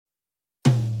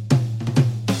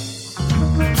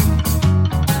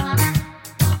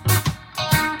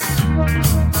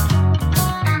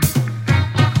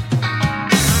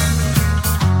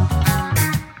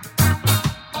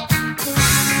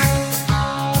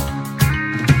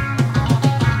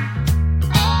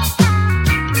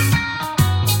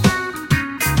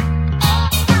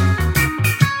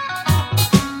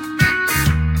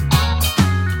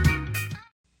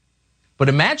But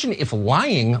imagine if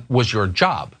lying was your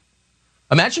job.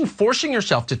 Imagine forcing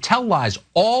yourself to tell lies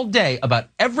all day about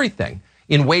everything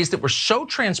in ways that were so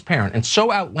transparent and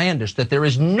so outlandish that there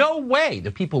is no way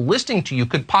the people listening to you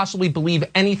could possibly believe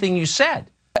anything you said.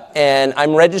 And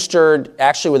I'm registered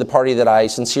actually with a party that I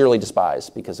sincerely despise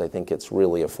because I think it's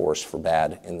really a force for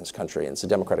bad in this country, and it's the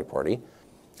Democratic Party.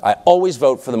 I always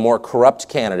vote for the more corrupt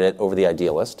candidate over the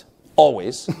idealist.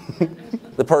 Always.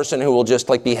 The person who will just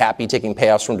be happy taking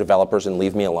payoffs from developers and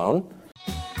leave me alone.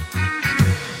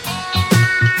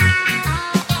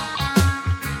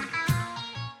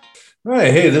 All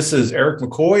right, hey, this is Eric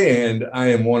McCoy, and I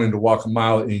am wanting to walk a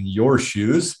mile in your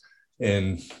shoes,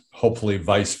 and hopefully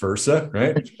vice versa,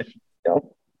 right? Yep.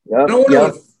 I don't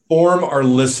want to inform our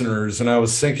listeners, and I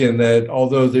was thinking that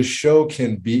although this show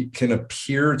can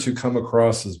appear to come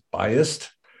across as biased,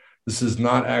 this is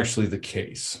not actually the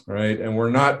case, right? And we're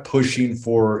not pushing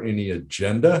for any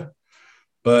agenda,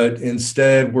 but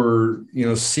instead we're,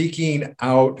 seeking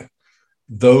out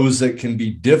those that can be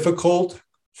difficult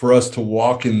for us to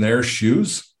walk in their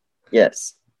shoes.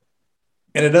 Yes.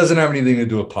 And it doesn't have anything to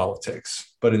do with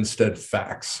politics, but instead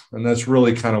facts. And that's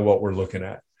really kind of what we're looking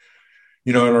at.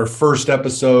 In our first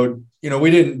episode,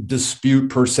 we didn't dispute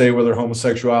per se whether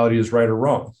homosexuality is right or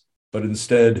wrong, but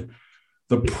instead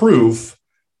the proof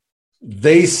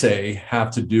they say have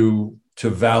to do to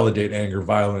validate anger,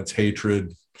 violence,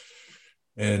 hatred,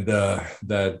 and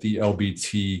that the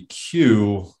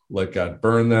LGBTQ, let God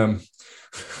burn them.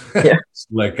 Yeah.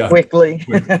 Let God quickly.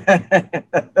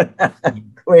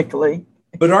 Quickly.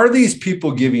 But are these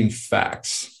people giving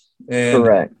facts? And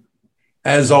correct.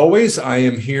 As always, I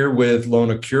am here with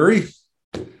Lona Curie.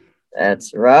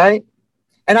 That's right.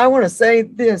 And I want to say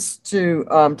this to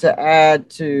add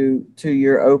to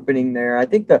your opening there.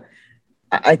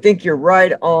 I think you're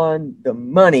right on the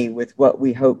money with what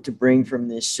we hope to bring from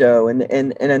this show. And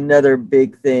another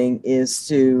big thing is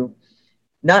to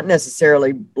not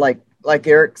necessarily like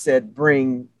Eric said,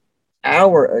 bring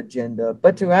our agenda,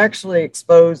 but to actually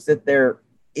expose that there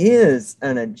is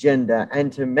an agenda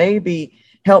and to maybe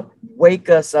help wake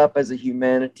us up as a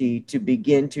humanity to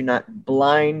begin to not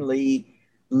blindly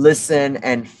listen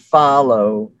and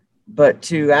follow, but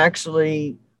to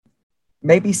actually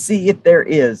maybe see if there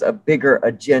is a bigger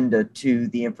agenda to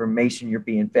the information you're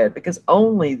being fed, because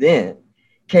only then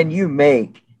can you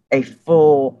make a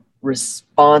full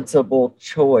responsible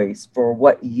choice for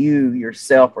what you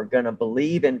yourself are going to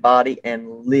believe, embody, and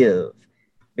live.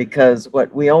 Because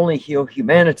we only heal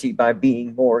humanity by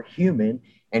being more human,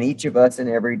 and each of us in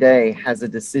every day has a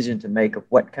decision to make of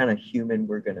what kind of human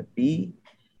we're going to be.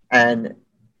 And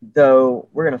though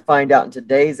we're going to find out in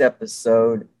today's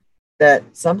episode that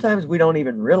sometimes we don't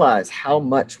even realize how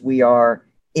much we are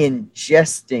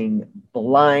ingesting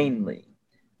blindly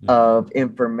of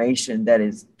information that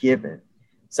is given.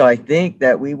 So I think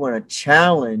that we want to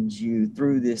challenge you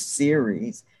through this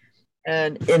series,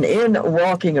 and in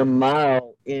walking a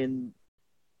mile in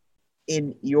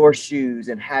your shoes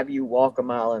and have you walk a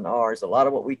mile in ours. A lot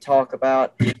of what we talk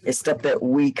about is stuff that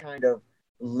we kind of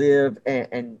live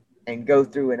and go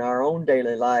through in our own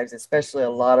daily lives, especially a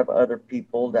lot of other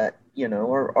people that,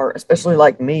 are especially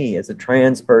like me as a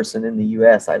trans person in the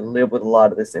US. I live with a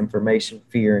lot of this information,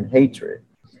 fear, and hatred.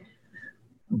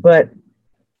 But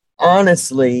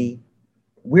honestly,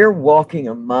 we're walking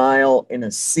a mile in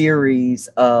a series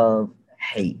of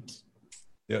hate.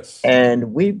 Yes.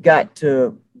 And we've got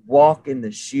to walk in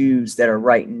the shoes that are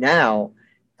right now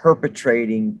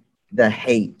perpetrating the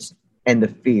hate and the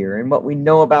fear. And what we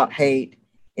know about hate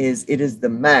is it is the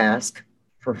mask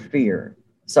for fear.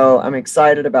 So I'm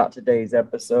excited about today's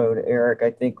episode, Eric.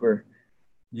 I think we're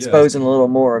exposing a little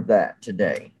more of that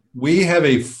today. We have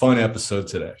a fun episode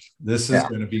today. This is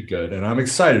going to be good. And I'm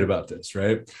excited about this,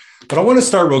 right? But I want to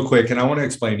start real quick and I want to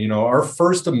explain, our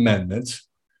First Amendment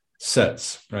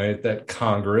says, right, that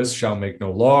Congress shall make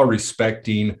no law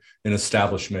respecting an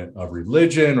establishment of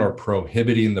religion or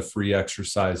prohibiting the free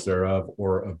exercise thereof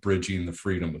or abridging the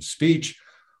freedom of speech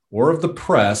or of the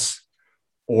press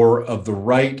or of the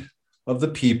right of the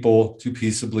people to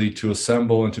peaceably to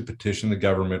assemble and to petition the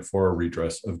government for a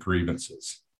redress of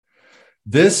grievances.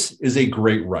 This is a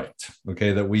great right,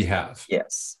 okay, that we have.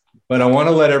 Yes. But I want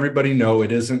to let everybody know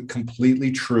it isn't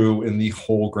completely true in the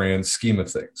whole grand scheme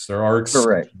of things. There are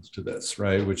exceptions to this,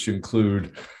 right? Which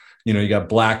include, you got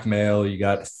blackmail, you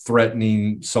got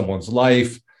threatening someone's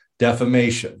life,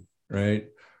 defamation, right?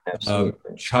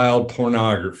 Child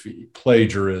pornography,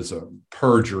 plagiarism,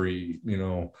 perjury,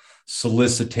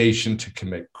 solicitation to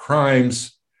commit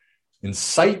crimes,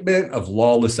 incitement of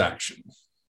lawless action.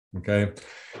 Okay.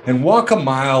 And Walk a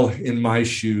Mile in My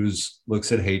Shoes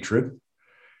looks at hatred.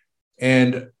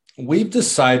 And we've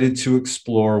decided to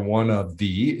explore one of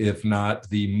the, if not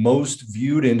the most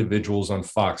viewed individuals on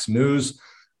Fox News,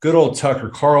 good old Tucker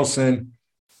Carlson.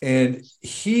 And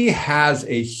he has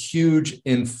a huge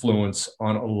influence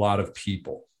on a lot of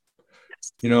people.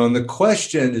 And the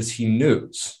question is, he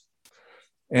news?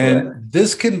 And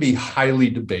this can be highly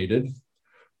debated,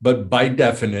 but by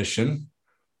definition,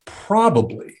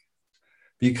 probably,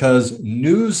 because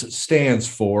news stands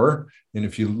for, and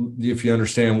if you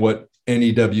understand what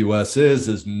NEWS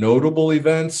is notable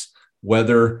events,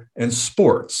 weather, and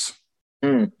sports.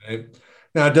 Right?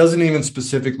 Now, it doesn't even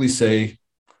specifically say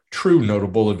true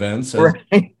notable events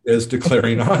as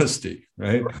declaring honesty,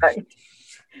 right? Right.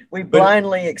 We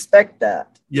blindly expect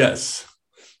that. Yes.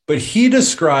 But he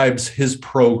describes his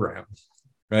program,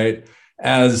 right,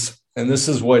 as, and this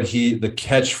is what the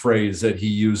catchphrase that he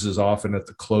uses often at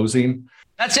the closing.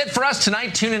 That's it for us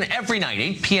tonight. Tune in every night,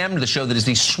 8 p.m. to the show that is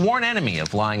the sworn enemy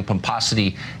of lying,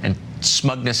 pomposity, and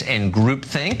smugness and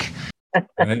groupthink.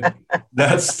 Right?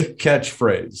 That's the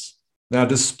catchphrase. Now,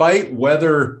 despite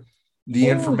whether the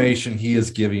information he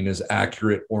is giving is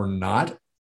accurate or not,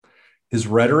 his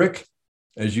rhetoric,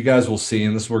 as you guys will see,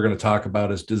 and this we're going to talk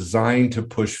about, is designed to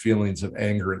push feelings of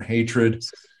anger and hatred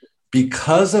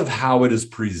because of how it is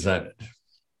presented.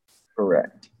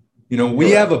 Correct.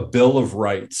 We have a Bill of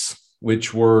Rights,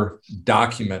 which were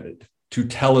documented to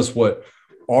tell us what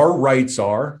our rights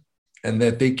are and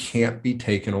that they can't be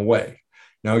taken away.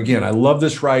 Now, again, I love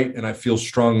this right and I feel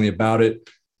strongly about it.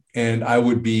 And I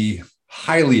would be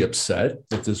highly upset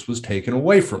if this was taken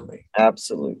away from me.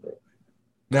 Absolutely.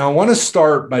 Now, I want to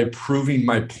start by proving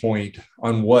my point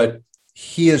on what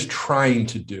he is trying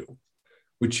to do,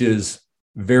 which is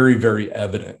very, very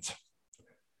evident.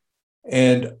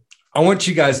 And I want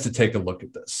you guys to take a look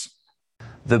at this.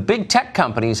 The big tech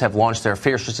companies have launched their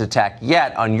fiercest attack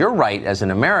yet on your right as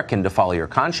an American to follow your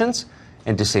conscience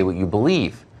and to say what you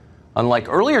believe. Unlike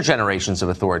earlier generations of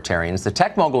authoritarians, the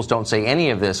tech moguls don't say any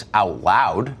of this out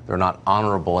loud. They're not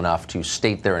honorable enough to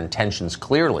state their intentions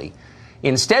clearly.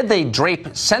 Instead, they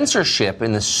drape censorship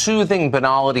in the soothing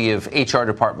banality of HR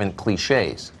department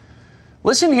cliches.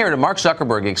 Listen here to Mark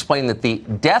Zuckerberg explain that the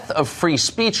death of free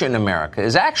speech in America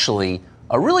is actually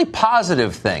a really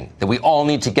positive thing that we all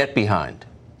need to get behind.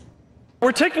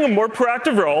 We're taking a more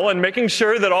proactive role in making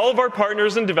sure that all of our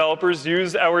partners and developers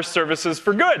use our services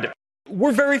for good.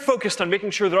 We're very focused on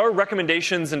making sure that our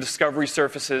recommendations and discovery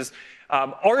surfaces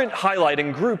aren't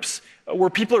highlighting groups where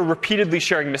people are repeatedly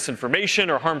sharing misinformation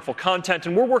or harmful content,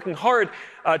 and we're working hard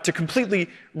to completely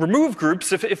remove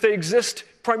groups if they exist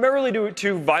primarily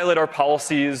to violate our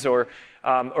policies or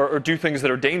do things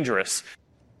that are dangerous.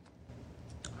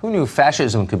 Who knew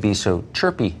fascism could be so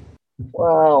chirpy?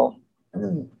 Wow.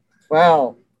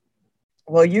 Wow.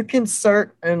 Well, you can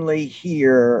certainly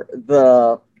hear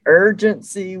the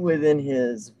urgency within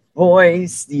his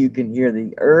voice. You can hear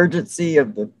the urgency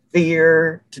of the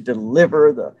fear to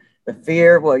deliver the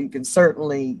fear. Well, you can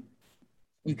certainly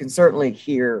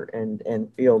hear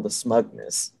and feel the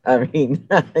smugness. I mean,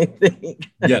 I think.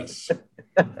 Yes.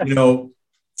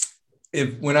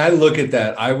 When I look at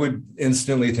that, I would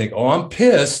instantly think, oh, I'm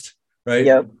pissed, right?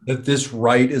 Yep. That this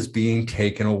right is being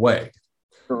taken away.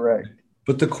 Correct.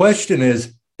 But the question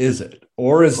is it?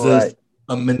 Or is this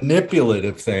a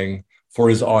manipulative thing for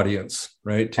his audience,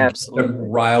 right? To Absolutely. get them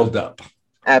riled up.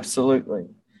 Absolutely.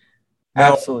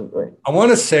 Now, Absolutely. I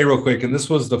want to say real quick, and this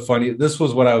was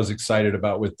what I was excited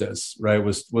about with this, right?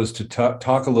 Was to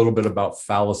talk a little bit about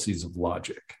fallacies of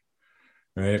logic,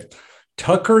 right?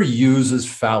 Tucker uses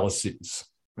fallacies,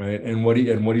 right? And what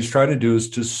he's trying to do is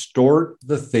to distort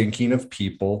the thinking of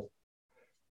people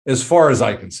as far as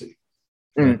I can see.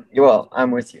 Well, I'm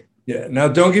with you. Yeah. Now,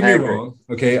 don't get me wrong.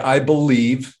 Okay. I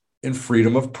believe in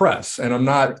freedom of press, and I'm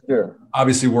not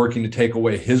obviously working to take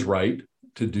away his right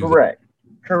to do that.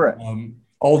 Correct.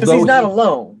 Although he's not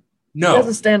alone. No. He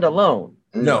doesn't stand alone.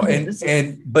 No.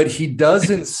 But he does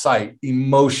incite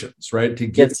emotions, right? To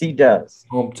get he does.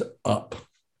 pumped up.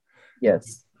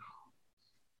 Yes.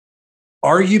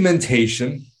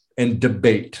 Argumentation and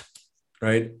debate,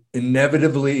 right,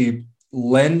 inevitably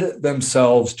lend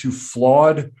themselves to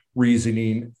flawed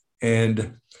reasoning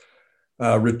and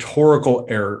rhetorical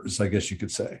errors, I guess you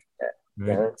could say.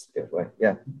 Right? Yeah, that's a good way.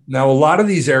 Yeah. Now, a lot of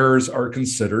these errors are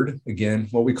considered, again,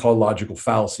 what we call logical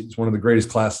fallacies. One of the greatest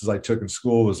classes I took in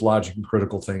school was logic and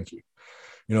critical thinking.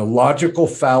 Logical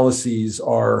fallacies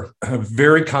are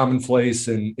very commonplace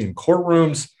in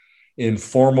courtrooms, in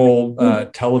formal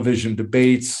television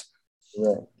debates,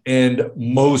 and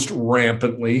most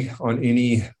rampantly on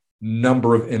any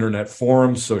number of internet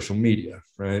forums, social media,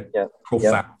 right? Yeah.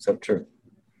 Profound. So true.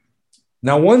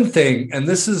 Now, one thing, and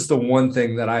this is the one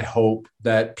thing that I hope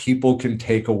that people can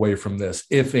take away from this,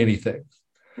 if anything,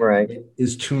 right,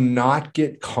 is to not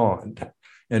get conned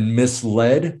and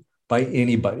misled by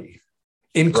anybody,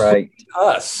 including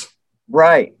us.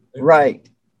 Right, right.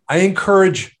 I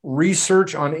encourage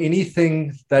research on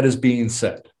anything that is being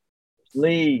said.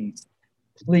 Please,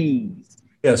 please.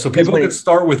 Yeah, so people can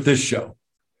start with this show.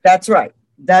 That's right.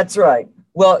 That's right.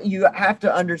 Well, you have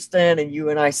to understand, and you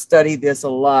and I study this a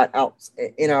lot out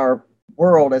in our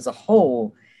world as a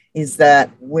whole, is that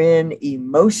when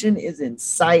emotion is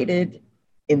incited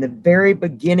in the very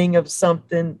beginning of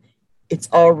something, it's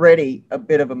already a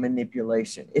bit of a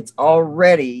manipulation. It's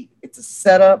a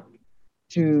setup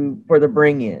for the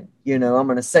bring in. You know, I'm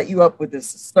going to set you up with this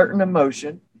certain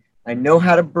emotion. I know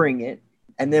how to bring it.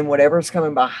 And then whatever's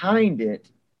coming behind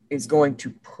it is going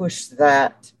to push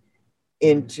that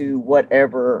into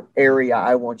whatever area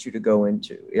I want you to go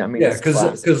into. I mean, yeah,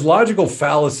 because logical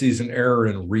fallacy is an error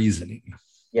in reasoning.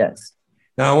 Yes.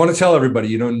 Now, I want to tell everybody,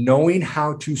 you know, knowing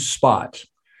how to spot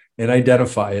and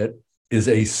identify it is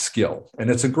a skill, and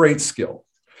it's a great skill.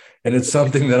 And it's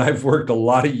something that I've worked a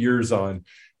lot of years on,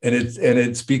 and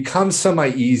it's become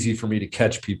semi-easy for me to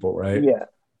catch people, right? Yeah.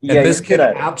 And this can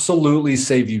absolutely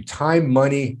save you time,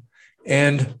 money,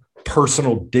 and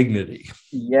personal dignity.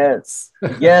 Yes.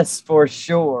 Yes, for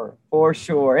sure. For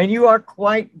sure. And you are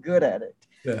quite good at it.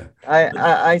 Yeah.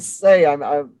 I say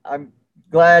I'm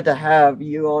glad to have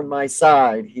you on my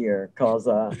side here, because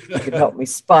you can help me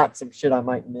spot some shit I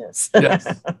might miss. Yes.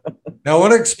 Now I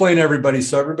want to explain to everybody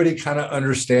so everybody kind of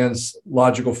understands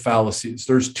logical fallacies.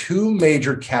 There's two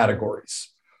major categories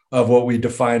of what we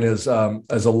define as a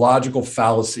logical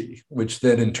fallacy, which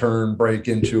then in turn break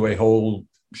into a whole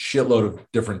shitload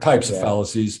of different types of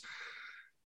fallacies.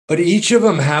 But each of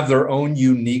them have their own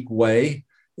unique way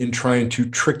in trying to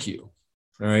trick you,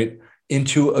 all right,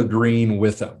 into agreeing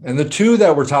with them. And the two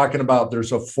that we're talking about,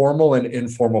 there's a formal and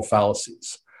informal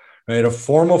fallacies, right? A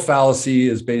formal fallacy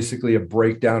is basically a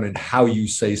breakdown in how you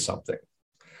say something.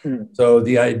 So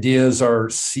the ideas are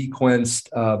sequenced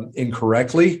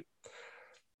incorrectly,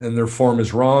 and their form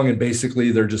is wrong, and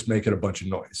basically they're just making a bunch of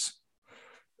noise.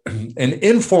 An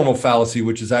informal fallacy,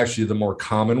 which is actually the more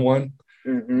common one,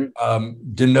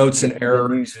 denotes an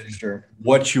error in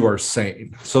what you are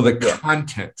saying. So the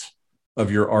content of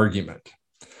your argument.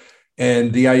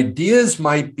 And the ideas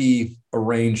might be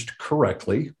arranged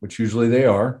correctly, which usually they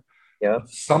are. Yeah.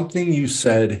 Something you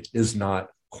said is not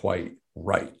quite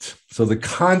right. So the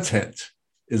content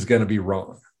is going to be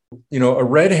wrong. You know, a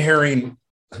red herring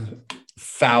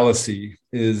fallacy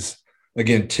is,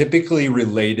 again, typically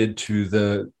related to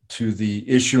the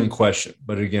issue in question,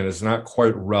 but again, it's not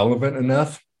quite relevant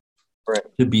enough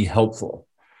to be helpful.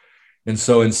 And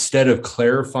so instead of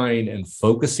clarifying and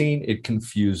focusing, it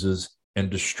confuses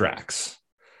and distracts.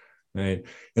 Right.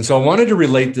 And so I wanted to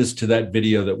relate this to that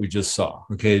video that we just saw.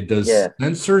 Okay. Does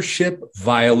censorship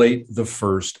violate the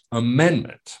First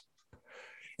Amendment?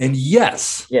 And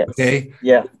yes. Okay.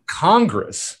 Yeah.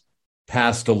 Congress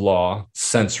passed a law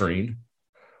censoring,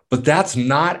 but that's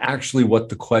not actually what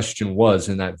the question was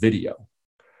in that video.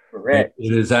 Correct.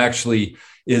 It is actually,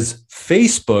 is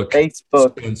Facebook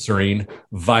censoring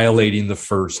violating the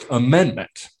First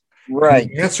Amendment? Right.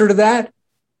 And the answer to that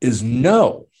is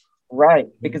no. Right.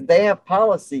 Because they have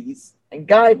policies and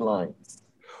guidelines.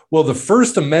 Well, the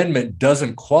First Amendment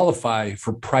doesn't qualify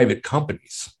for private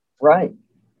companies. Right.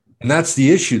 And that's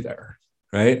the issue there.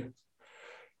 Right.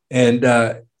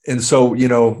 And so, you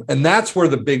know, and that's where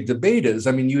the big debate is.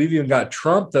 I mean, you even got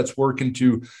Trump that's working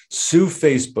to sue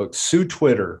Facebook, sue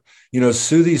Twitter, you know,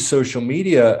 sue these social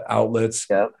media outlets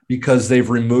because they've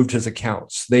removed his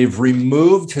accounts. They've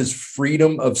removed his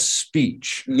freedom of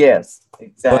speech. Yes,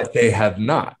 exactly. But they have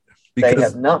not. They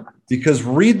have not. Because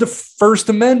read the First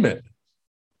Amendment.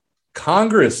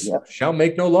 Congress shall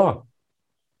make no law.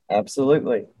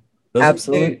 Absolutely.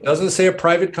 Doesn't say a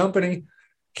private company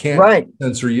can't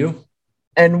censor you.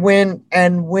 And when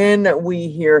we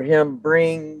hear him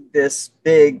bring this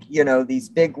big, you know, these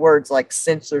big words like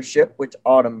censorship, which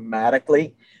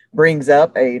automatically brings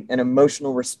up an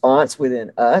emotional response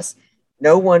within us,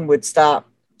 no one would stop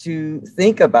to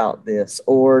think about this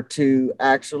or to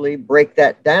actually break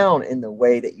that down in the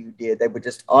way that you did. They would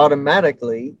just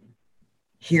automatically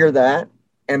hear that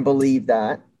and believe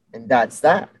that, and that's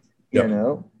that, you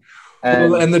know.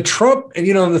 And the Trump, and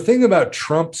you know, the thing about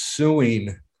Trump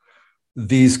suing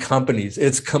these companies,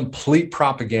 it's complete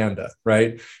propaganda,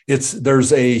 right?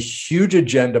 There's a huge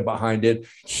agenda behind it.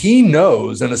 He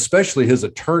knows, and especially his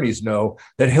attorneys know,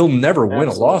 that he'll never win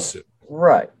a lawsuit.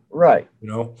 Right. You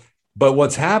know, but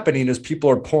what's happening is people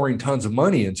are pouring tons of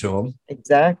money into him.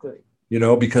 Exactly.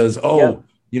 because,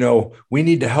 we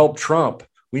need to help Trump.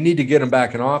 We need to get him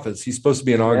back in office. He's supposed to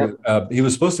be in August. He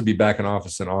was supposed to be back in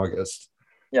office in August.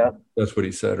 Yeah. That's what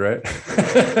he said, right?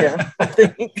 Yeah. I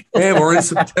think. Man, we're in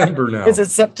September now. Is it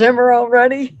September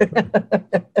already?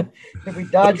 Have we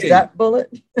dodged that bullet?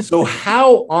 So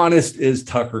how honest is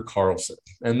Tucker Carlson?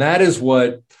 And that is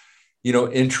what,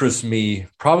 interests me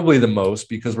probably the most,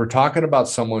 because we're talking about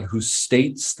someone who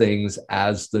states things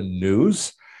as the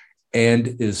news and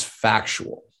is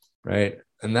factual, right?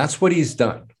 And that's what he's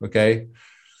done, okay?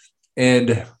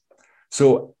 And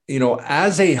so,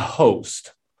 as a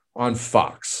host on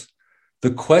Fox,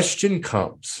 the question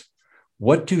comes,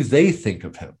 what do they think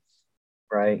of him?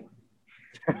 Right.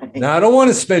 Now, I don't want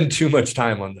to spend too much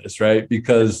time on this, right?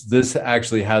 Because this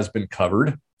actually has been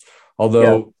covered.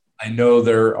 Although I know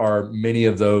there are many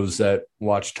of those that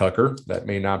watch Tucker that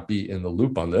may not be in the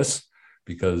loop on this,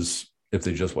 because if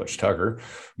they just watch Tucker,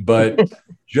 but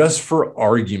just for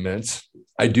argument,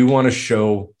 I do want to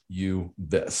show you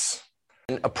this.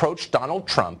 Approached Donald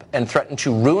Trump and threatened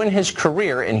to ruin his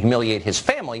career and humiliate his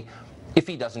family if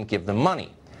he doesn't give them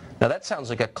money. Now that sounds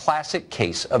like a classic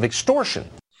case of extortion.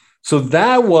 So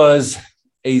that was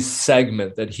a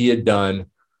segment that he had done,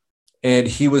 and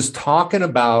he was talking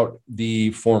about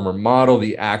the former model,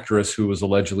 the actress who was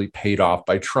allegedly paid off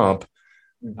by Trump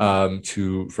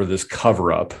for this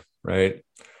cover-up, right?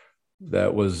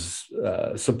 That was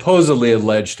supposedly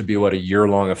alleged to be a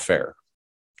year-long affair.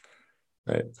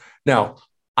 Right. Now,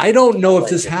 I don't know if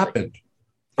this happened.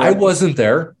 I wasn't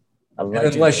there.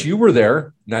 Unless you were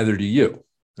there, neither do you.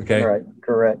 Okay. Right.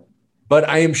 Correct. But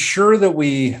I am sure that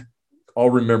we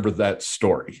all remember that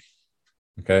story.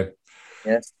 Okay.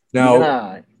 Yes.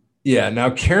 Now, now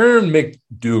Karen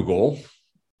McDougal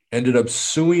ended up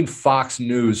suing Fox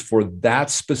News for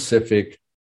that specific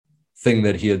thing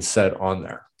that he had said on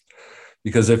there.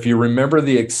 Because if you remember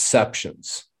the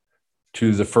exceptions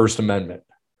to the First Amendment,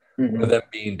 one of them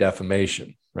being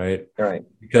defamation, right? Right.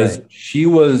 Because she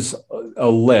was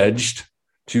alleged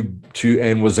to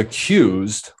and was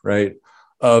accused, right,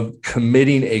 of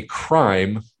committing a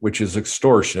crime, which is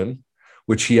extortion,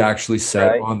 which he actually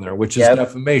said on there, which is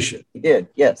defamation. He did,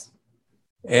 yes.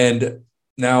 And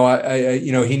now I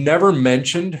he never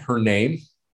mentioned her name,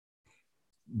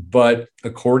 but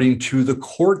according to the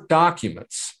court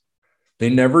documents,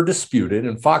 they never disputed,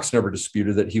 and Fox never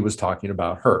disputed, that he was talking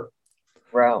about her.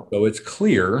 Wow. So it's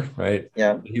clear, right?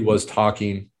 Yeah. He was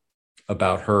talking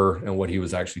about her and what he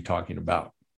was actually talking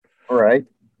about. Right.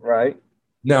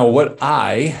 Now, what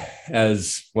I,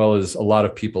 as well as a lot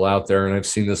of people out there, and I've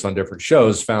seen this on different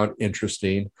shows, found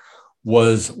interesting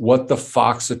was what the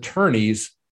Fox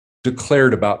attorneys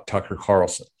declared about Tucker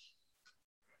Carlson.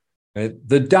 Right?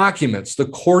 The documents, the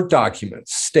court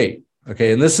documents state,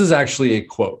 okay, and this is actually a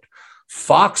quote,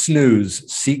 Fox News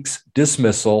seeks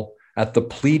dismissal at the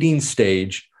pleading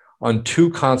stage on 2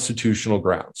 constitutional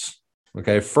grounds.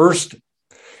 Okay, first,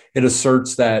 it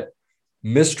asserts that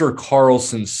Mr.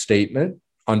 Carlson's statement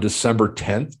on December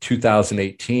 10th,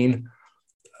 2018,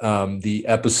 the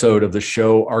episode of the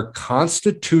show, are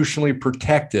constitutionally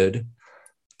protected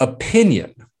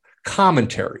opinion,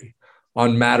 commentary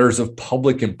on matters of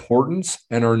public importance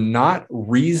and are not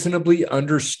reasonably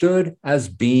understood as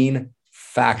being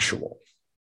factual.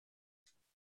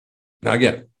 Now,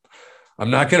 again, I'm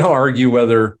not going to argue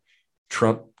whether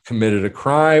Trump committed a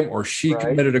crime or she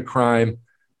committed a crime,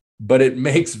 but it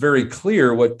makes very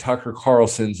clear what Tucker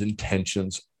Carlson's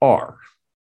intentions are.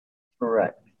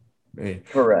 Correct. Right?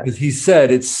 Correct. As he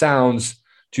said, it sounds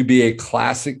to be a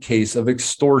classic case of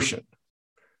extortion.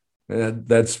 And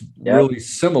that's really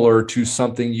similar to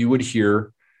something you would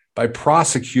hear by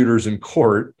prosecutors in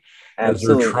court as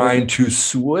they're trying to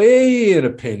sway an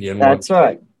opinion. That's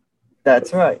right.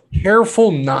 That's right. Careful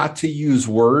not to use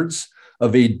words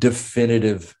of a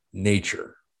definitive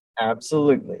nature.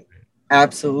 Absolutely.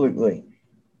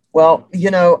 Well,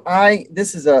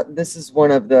 this is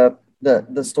one of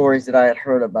the stories that I had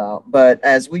heard about. But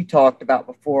as we talked about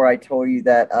before, I told you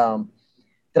that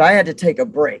that I had to take a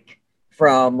break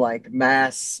from like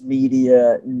mass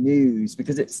media news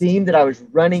because it seemed that I was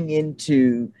running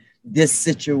into this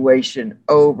situation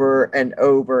over and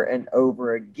over and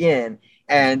over again,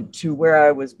 and to where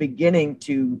I was beginning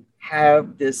to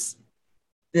have this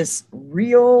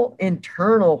real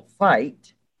internal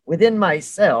fight within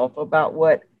myself about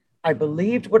what I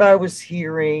believed, what I was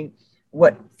hearing,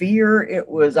 what fear it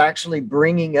was actually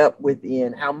bringing up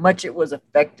within, how much it was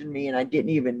affecting me and I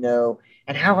didn't even know,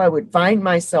 and how I would find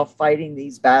myself fighting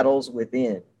these battles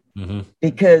within. Mm-hmm.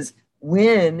 Because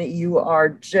when you are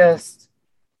just,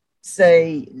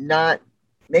 say, not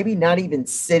maybe not even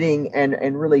sitting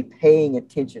and really paying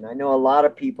attention. I know a lot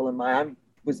of people I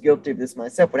was guilty of this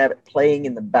myself, would have it playing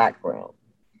in the background.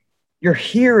 You're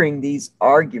hearing these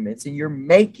arguments and you're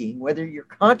making, whether you're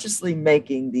consciously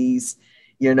making these,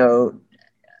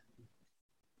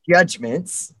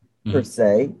 judgments per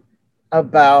se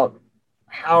about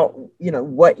how,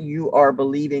 what you are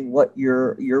believing, what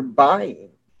you're buying.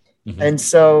 And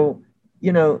so,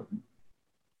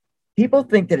 people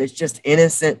think that it's just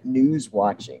innocent news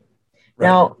watching. Right.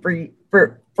 Now,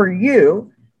 for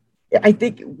you, I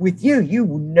think with you, you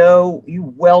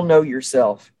well know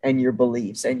yourself and your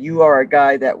beliefs, and you are a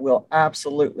guy that will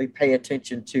absolutely pay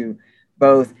attention to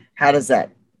both. How does that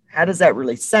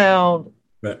really sound?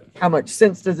 Right. How much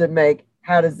sense does it make?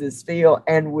 How does this feel?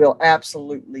 And will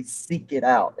absolutely seek it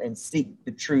out and seek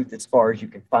the truth as far as you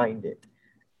can find it.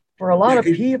 For a lot of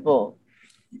people,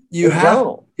 you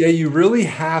really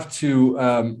have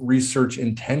to research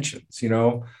intentions,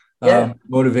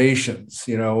 motivations,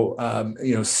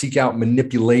 seek out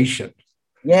manipulation.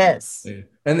 Yes.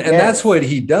 And that's what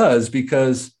he does,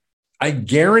 because I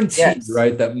guarantee,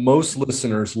 right, that most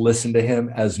listeners listen to him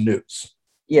as news.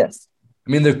 Yes. I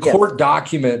mean, the court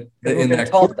document in that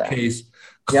court case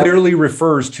clearly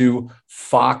refers to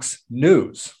Fox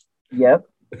News. Yep.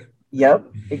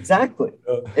 Exactly.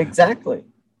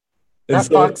 Not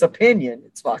Fox Opinion,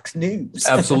 it's Fox News.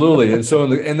 Absolutely. And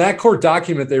so in that court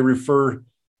document, they refer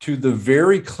to the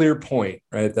very clear point,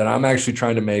 right, that I'm actually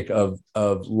trying to make of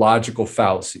logical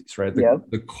fallacies, right?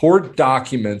 The court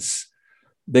documents,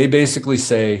 they basically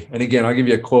say, and again, I'll give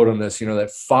you a quote on this,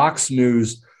 that Fox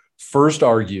News first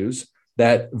argues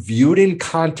that viewed in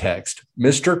context,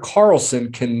 Mr.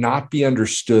 Carlson cannot be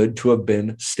understood to have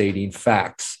been stating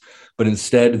facts, but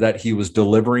instead that he was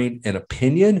delivering an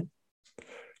opinion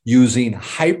using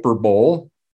hyperbole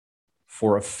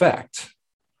for effect,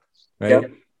 right?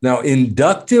 Yep. Now,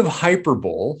 inductive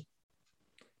hyperbole,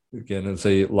 again, it's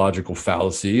a logical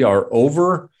fallacy, are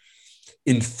over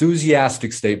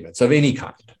enthusiastic statements of any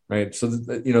kind, right? So,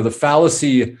 the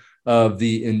fallacy of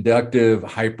the inductive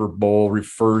hyperbole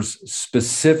refers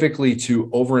specifically to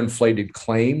overinflated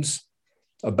claims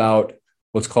about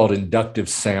what's called inductive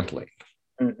sampling.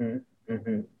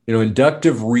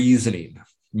 Inductive reasoning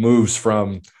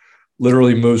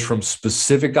literally moves from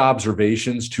specific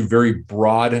observations to very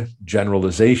broad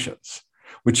generalizations,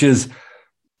 which is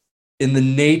in the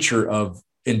nature of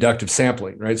inductive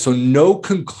sampling, right? So no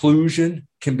conclusion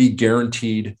can be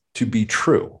guaranteed to be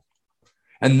true.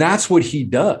 And that's what he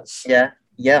does.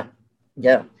 Yeah.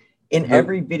 In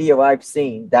every video I've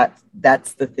seen,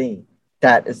 that's the theme.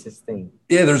 That is his theme.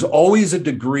 Yeah, there's always a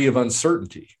degree of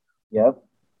uncertainty. Yep.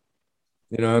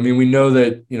 We know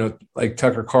that, like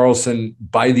Tucker Carlson,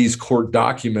 by these court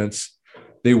documents,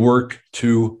 they work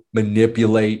to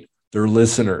manipulate their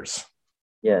listeners.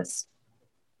 Yes.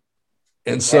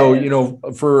 And so,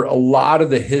 for a lot of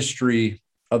the history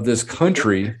of this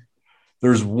country,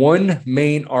 there's one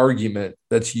main argument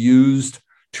that's used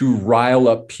to rile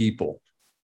up people.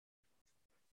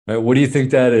 Right, what do you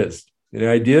think that is? Any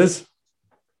ideas?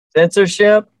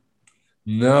 Censorship?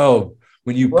 No.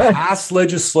 When you pass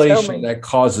legislation that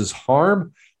causes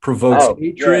harm, provokes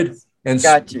hatred, and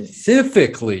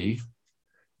specifically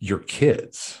your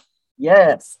kids.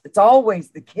 Yes, it's always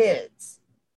the kids.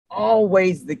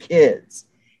 Always the kids.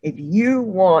 If you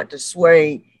want to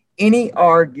sway any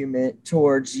argument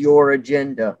towards your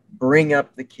agenda, bring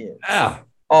up the kids. Yeah.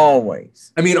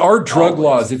 Always. Our drug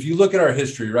laws, if you look at our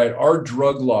history, right, our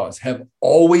drug laws have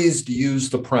always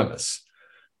used the premise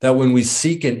that when we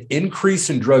seek an increase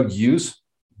in drug use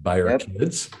by our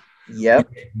kids, we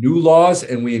make new laws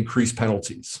and we increase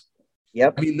penalties.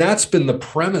 Yep. That's been the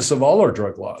premise of all our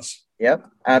drug laws. Yep.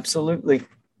 Absolutely.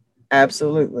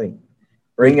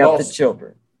 Bring up the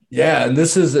children. Yeah. And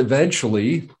this is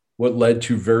eventually what led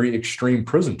to very extreme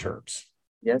prison terms.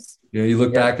 Yes. You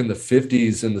look back in the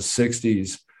 50s and the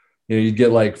 60s, you'd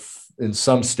get like in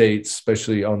some states,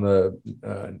 especially on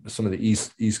some of the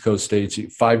East Coast states,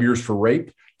 5 years for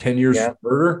rape, 10 years for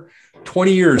murder,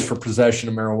 20 years for possession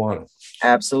of marijuana.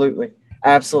 Absolutely.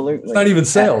 It's not even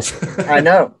sales. I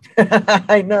know.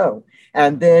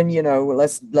 And then,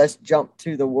 let's jump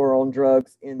to the war on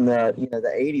drugs in the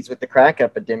 80s with the crack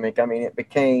epidemic. It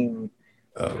became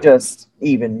just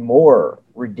even more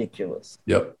ridiculous.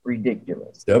 Yep.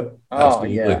 Ridiculous. Yep.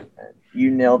 Absolutely. Oh, yeah. You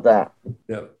nailed that.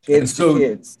 Yep. Kids to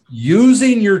kids.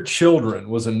 Using your children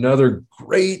was another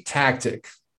great tactic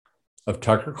of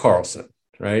Tucker Carlson,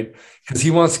 right? Because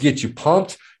he wants to get you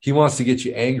pumped. He wants to get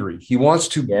you angry. He wants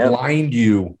to blind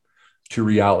you to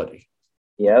reality.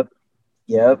 Yep.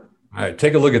 All right,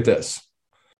 take a look at this.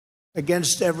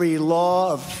 Against every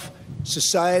law of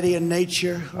society and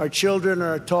nature. Our children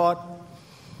are taught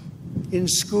in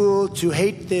school to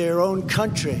hate their own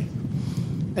country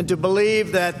and to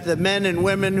believe that the men and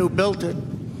women who built it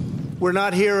were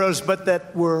not heroes, but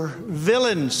that were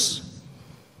villains.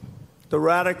 The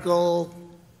radical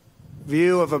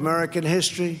view of American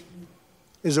history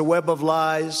is a web of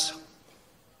lies.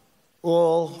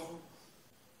 All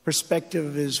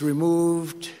perspective is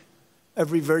removed.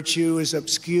 Every virtue is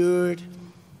obscured.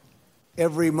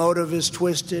 Every motive is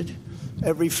twisted.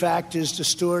 Every fact is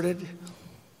distorted.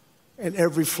 And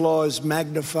every flaw is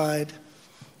magnified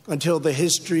until the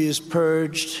history is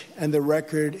purged and the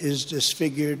record is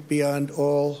disfigured beyond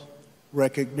all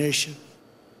recognition.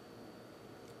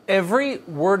 Every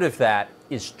word of that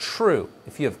is true.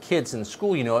 If you have kids in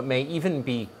school, you know it may even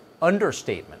be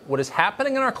understatement. What is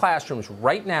happening in our classrooms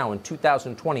right now in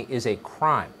 2020 is a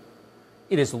crime.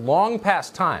 It is long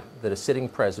past time that a sitting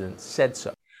president said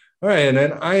so. All right, and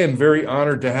then I am very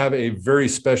honored to have a very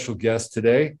special guest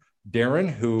today, Darren,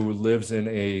 who lives in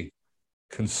a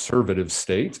conservative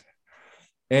state.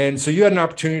 And so you had an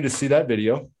opportunity to see that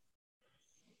video.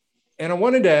 And I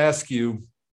wanted to ask you,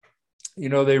 you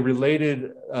know, they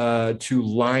related to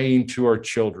lying to our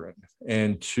children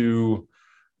and to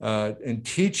and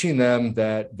teaching them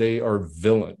that they are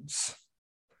villains.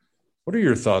 What are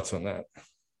your thoughts on that?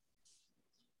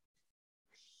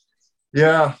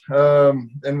 Yeah,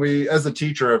 and we, as a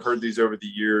teacher, I've heard these over the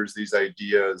years, these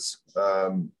ideas,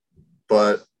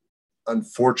 but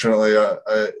unfortunately,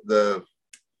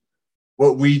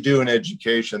 what we do in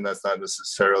education, that's not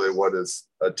necessarily what is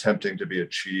attempting to be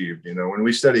achieved. You know, when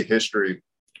we study history,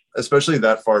 especially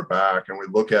that far back, and we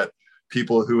look at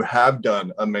people who have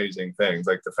done amazing things,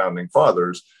 like the founding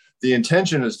fathers, the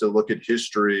intention is to look at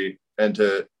history and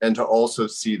to also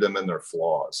see them in their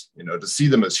flaws. You know, to see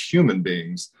them as human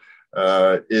beings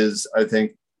is, I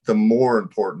think, the more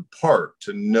important part,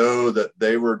 to know that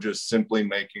they were just simply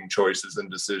making choices and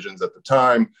decisions at the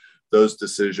time. Those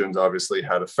decisions obviously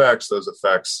had effects. Those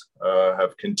effects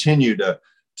have continued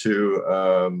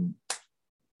to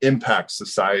impact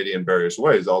society in various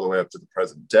ways all the way up to the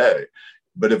present day.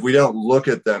 But if we don't look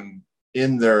at them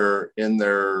in their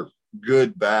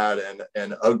good, bad,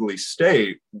 and ugly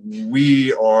state,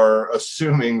 we are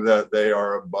assuming that they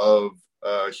are above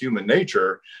human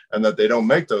nature and that they don't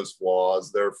make those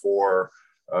flaws. Therefore,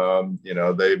 you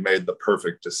know, they made the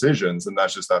perfect decisions, and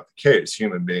that's just not the case.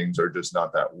 Human beings are just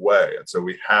not that way. And so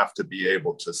we have to be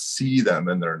able to see them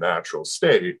in their natural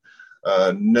state,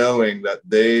 knowing that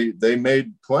they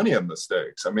made plenty of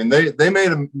mistakes. I mean, they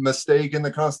made a mistake in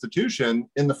the Constitution,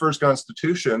 in the first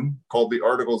Constitution called the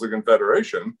Articles of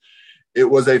Confederation. It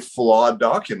was a flawed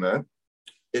document.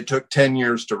 It took 10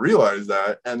 years to realize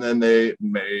that, and then they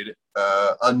made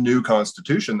a new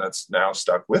Constitution that's now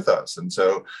stuck with us. And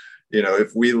so, you know,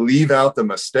 if we leave out the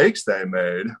mistakes they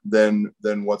made, then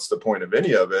what's the point of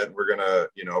any of it? We're going to,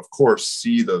 you know, of course,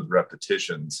 see those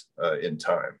repetitions in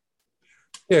time.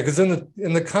 Yeah, because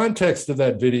in the context of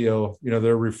that video, you know,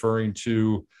 they're referring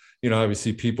to, you know,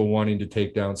 obviously people wanting to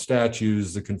take down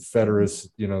statues, the Confederates,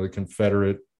 you know, the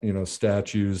Confederate, you know,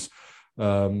 statues,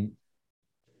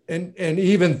 and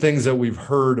even things that we've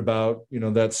heard about, you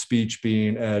know, that speech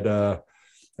being at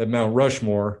Mount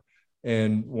Rushmore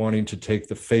and wanting to take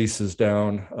the faces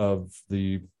down of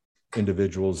the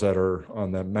individuals that are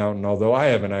on that mountain. Although I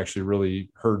haven't actually really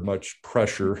heard much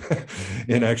pressure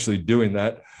in actually doing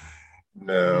that.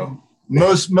 No,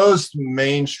 most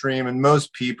mainstream and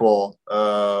most people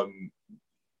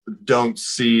don't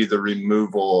see the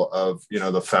removal of, you know,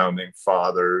 the founding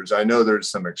fathers. I know there's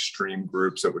some extreme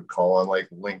groups that would call on like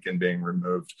Lincoln being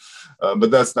removed, but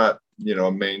that's not, you know,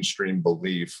 a mainstream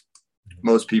belief.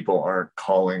 Most people aren't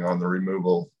calling on the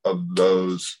removal of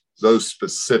those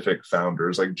specific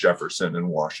founders like Jefferson and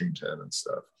Washington and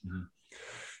stuff. Mm-hmm.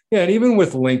 Yeah, and even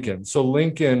with Lincoln. So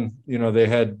Lincoln, you know, they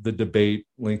had the debate,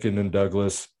 Lincoln and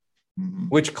Douglas, mm-hmm.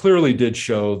 which clearly did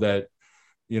show that,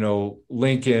 you know,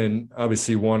 Lincoln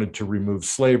obviously wanted to remove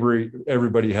slavery.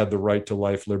 Everybody had the right to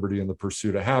life, liberty, and the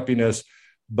pursuit of happiness,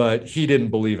 but he didn't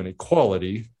believe in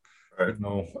equality. Right. You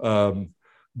know,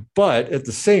 but at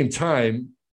the same time,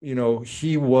 you know,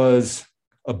 he was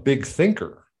a big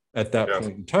thinker at that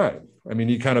point in time. I mean,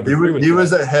 he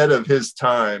was ahead of his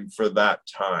time for that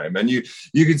time. And you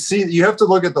can see, you have to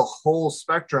look at the whole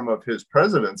spectrum of his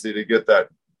presidency to get that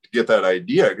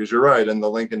idea, because you're right. In the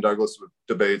Lincoln Douglas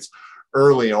debates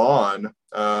early on,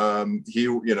 he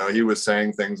was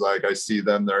saying things like, I see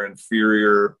them, they're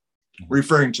inferior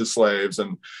referring to slaves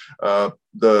and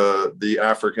the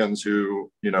Africans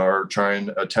who, are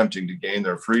attempting to gain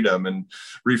their freedom, and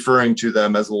referring to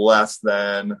them as less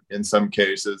than. In some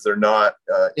cases, they're not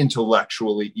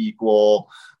intellectually equal.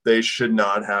 They should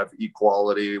not have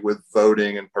equality with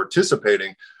voting and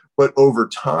participating. But over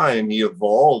time, he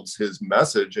evolves his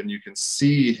message, and you can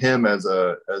see him as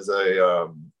a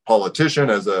politician,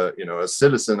 as a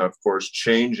citizen, of course,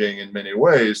 changing in many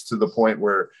ways to the point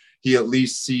where he at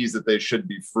least sees that they should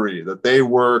be free, that they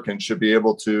work and should be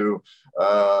able to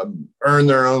earn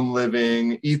their own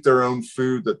living, eat their own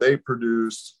food that they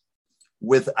produce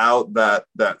without that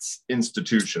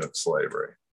institution of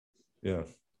slavery. Yeah.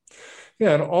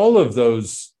 Yeah. And all of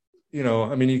those, you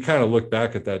kind of look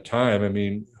back at that time. I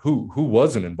mean, who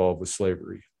wasn't involved with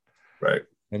slavery? Right.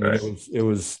 I mean,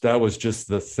 that was just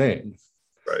the thing.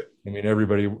 Right. I mean,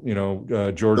 everybody,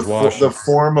 George Washington. The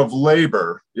form of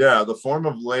labor. Yeah. The form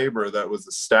of labor that was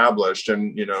established.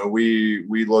 And, we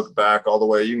look back all the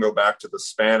way, you can go back to the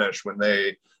Spanish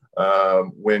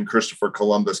when Christopher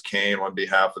Columbus came on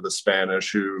behalf of the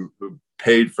Spanish who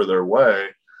paid for their way.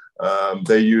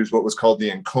 They used what was called the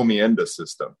encomienda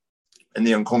system. And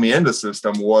the encomienda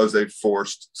system was a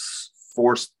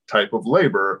forced type of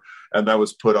labor, and that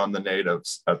was put on the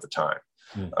natives at the time.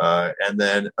 And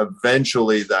then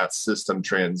eventually that system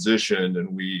transitioned,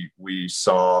 and we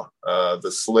saw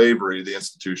the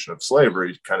institution of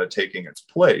slavery kind of taking its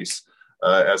place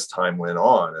as time went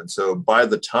on. And so by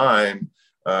the time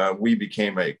we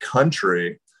became a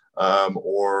country,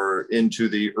 or into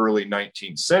the early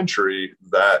 19th century,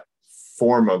 that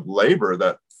form of labor,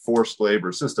 that forced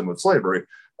labor system of slavery,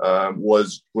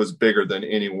 was bigger than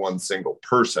any one single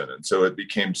person. And so it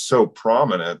became so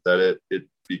prominent that it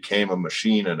became a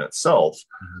machine in itself.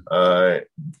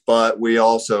 But we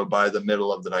also, by the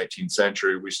middle of the 19th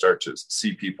century, we start to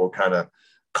see people kind of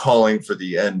calling for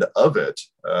the end of it.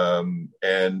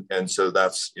 And so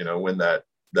that's, when that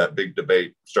big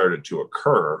debate started to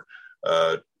occur,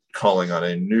 calling on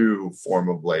a new form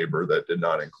of labor that did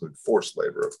not include forced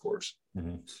labor, of course.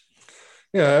 Mm-hmm.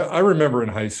 Yeah, I remember in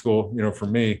high school, for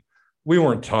me, we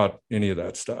weren't taught any of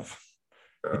that stuff.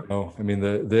 I mean,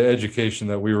 the education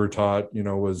that we were taught,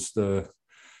 was the,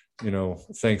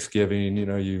 Thanksgiving,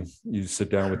 you sit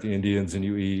down with the Indians and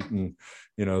you eat, and,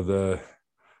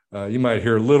 you might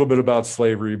hear a little bit about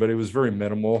slavery, but it was very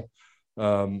minimal.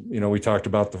 We talked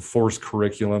about the forced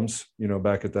curriculums,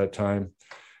 back at that time.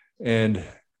 And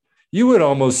you would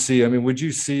almost see, would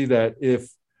you see that if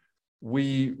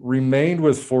we remained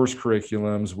with forced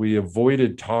curriculums, we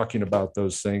avoided talking about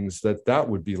those things, that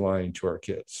would be lying to our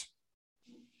kids?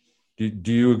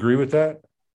 Do you agree with that?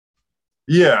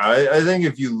 Yeah, I think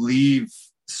if you leave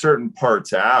certain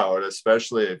parts out,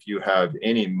 especially if you have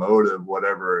any motive,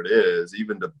 whatever it is,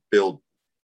 even to build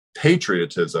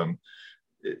patriotism,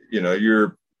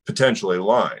 you're potentially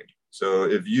lying. So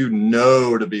if you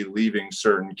know to be leaving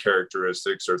certain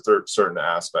characteristics or certain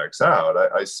aspects out,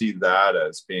 I see that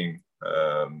as being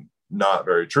not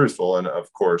very truthful. And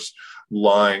of course,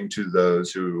 lying to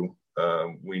those who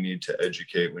we need to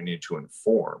educate, we need to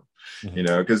inform,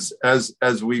 because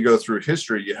as we go through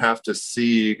history, you have to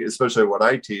see, especially what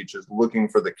I teach is looking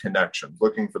for the connections,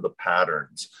 looking for the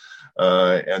patterns.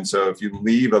 And so if you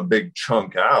leave a big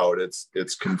chunk out,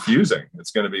 it's confusing.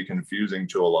 It's going to be confusing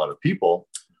to a lot of people.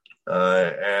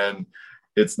 And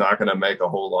it's not going to make a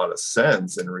whole lot of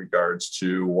sense in regards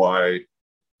to why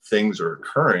things are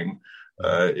occurring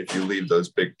if you leave those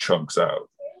big chunks out.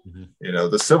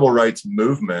 The civil rights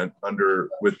movement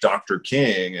with Dr.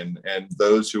 King and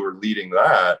those who are leading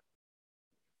that,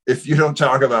 if you don't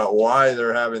talk about why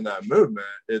they're having that movement,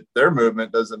 their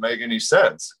movement doesn't make any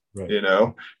sense, right.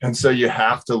 And so you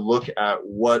have to look at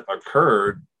what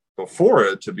occurred before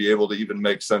it to be able to even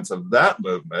make sense of that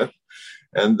movement.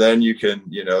 And then you can,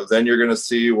 then you're going to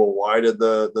see, well, why did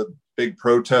the big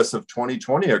protests of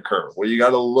 2020 occur? Well, you got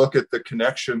to look at the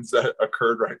connections that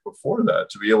occurred right before that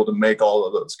to be able to make all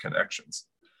of those connections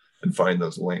and find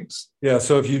those links. Yeah.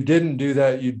 So if you didn't do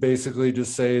that, you'd basically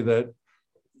just say that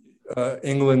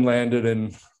England landed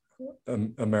in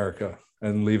America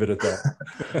and leave it at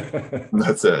that.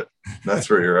 That's it. That's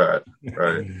where you're at.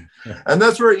 Right. And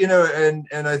that's where,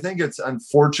 and I think it's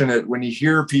unfortunate when you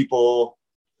hear people,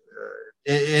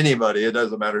 anybody, it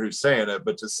doesn't matter who's saying it,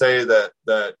 but to say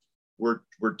that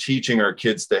we're teaching our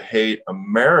kids to hate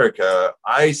America,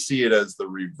 I see it as the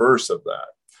reverse of that.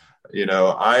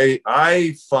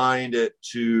 I find it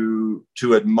to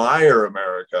admire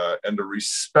America and to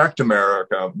respect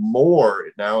America more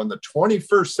now in the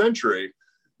 21st century,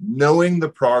 knowing the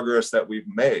progress that we've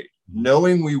made,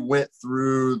 knowing we went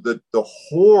through the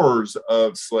horrors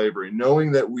of slavery,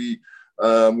 knowing that we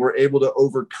we're able to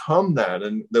overcome that,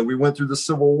 and that we went through the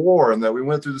Civil War and that we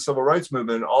went through the Civil Rights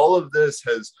Movement. And all of this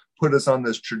has put us on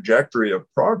this trajectory of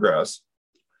progress.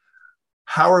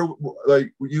 How are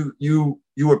like you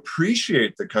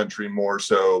appreciate the country more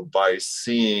so by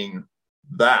seeing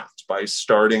that, by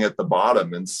starting at the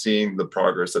bottom and seeing the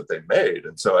progress that they made.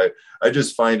 And so I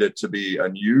just find it to be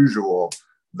unusual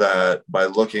that by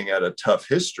looking at a tough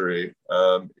history,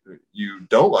 you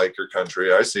don't like your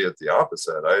country. I see it the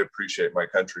opposite. I appreciate my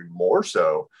country more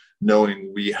so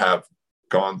knowing we have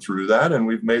gone through that and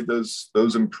we've made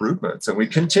those improvements, and we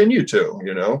continue to,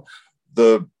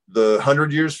 the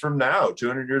 100 years from now,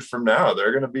 200 years from now,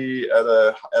 they're going to be at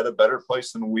a better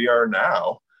place than we are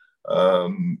now.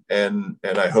 And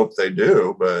I hope they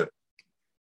do, but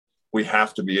we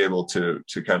have to be able to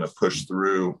kind of push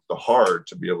through the hard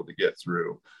to be able to get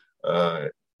through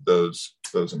those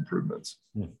improvements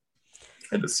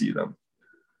and to see them.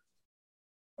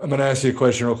 I'm going to ask you a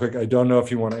question real quick. I don't know if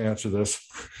you want to answer this,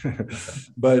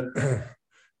 but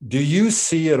do you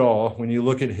see at all, when you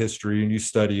look at history and you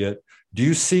study it, do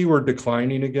you see we're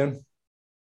declining again?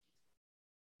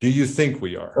 Do you think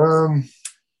we are?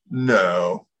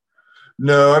 No.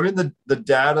 I mean, the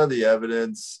data, the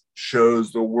evidence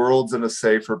shows the world's in a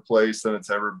safer place than it's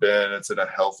ever been. It's in a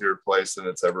healthier place than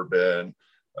it's ever been.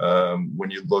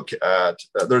 When you look at,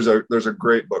 there's a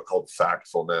great book called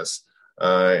Factfulness.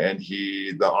 And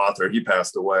the author, he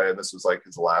passed away, and this was like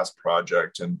his last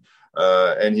project. And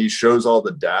he shows all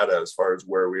the data as far as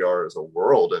where we are as a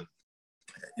world. And,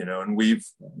 and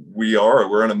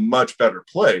we're in a much better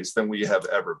place than we have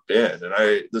ever been.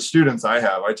 And the students I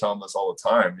have, I tell them this all the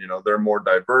time, they're more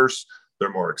diverse,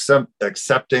 they're more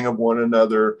accepting of one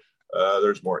another.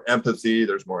 There's more empathy,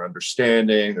 there's more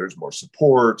understanding, there's more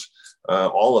support,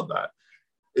 all of that.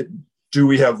 Do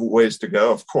we have ways to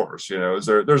go? Of course,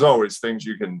 there's always things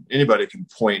anybody can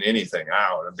point anything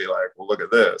out and be like, well, look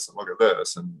at this and look at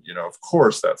this. And, of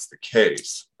course that's the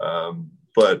case.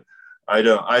 But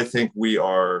I think we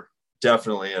are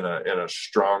definitely in a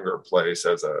stronger place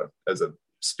as a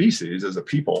species, as a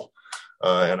people,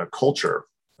 and a culture.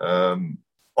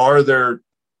 Are there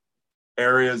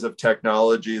areas of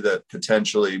technology that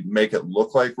potentially make it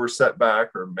look like we're set back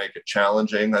or make it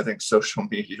challenging? I think social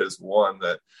media is one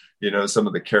that, some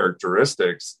of the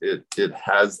characteristics, it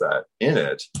has that in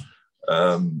it.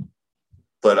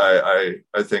 But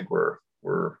I think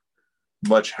we're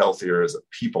much healthier as a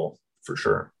people for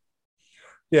sure.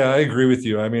 Yeah, I agree with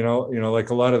you. I mean, like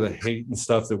a lot of the hate and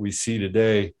stuff that we see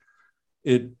today,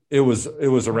 it was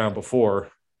around before.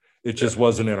 It just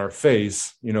wasn't in our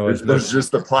face, There's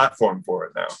just a platform for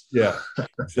it now. Yeah,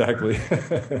 exactly.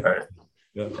 Right.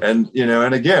 Yeah. And,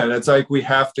 and again, it's like we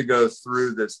have to go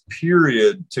through this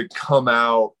period to come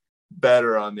out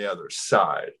better on the other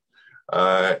side.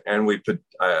 And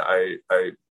I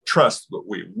trust that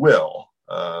we will,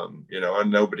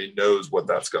 and nobody knows what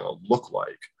that's going to look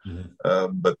like.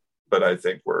 Mm-hmm. But I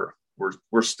think we're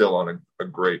still on a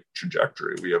great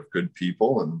trajectory. We have good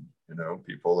people, and,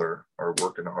 people are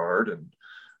working hard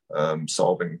and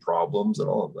solving problems and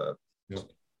all of that. Yeah.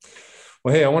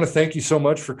 Well, hey, I want to thank you so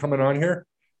much for coming on here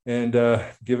and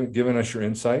giving us your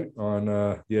insight on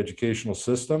the educational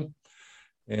system.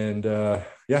 And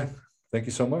thank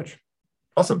you so much.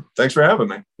 Awesome. Thanks for having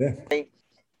me. Yeah.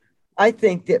 I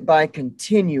think that by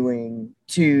continuing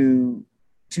to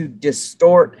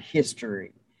distort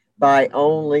history, by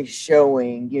only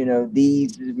showing,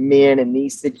 these men and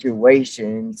these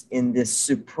situations in this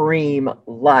supreme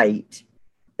light,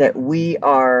 that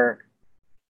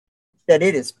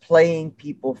it is playing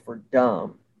people for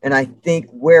dumb. And I think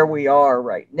where we are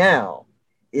right now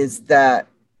is that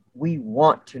we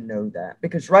want to know that,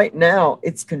 because right now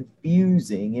it's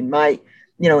confusing. In my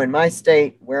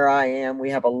state where I am,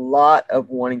 we have a lot of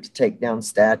wanting to take down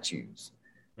statues.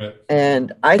 Right.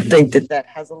 And I think that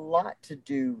has a lot to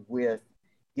do with,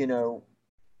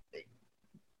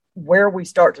 where we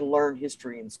start to learn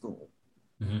history in school.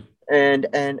 Mm-hmm.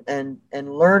 And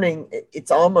learning, it's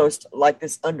almost like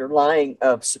this underlying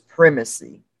of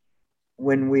supremacy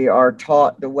when we are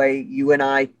taught the way you and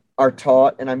I are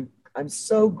taught. And I'm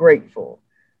so grateful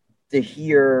to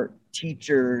hear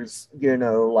teachers,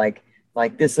 like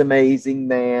this amazing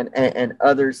man and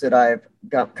others that I've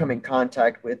come in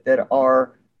contact with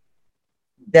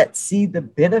that see the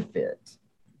benefit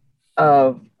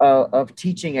of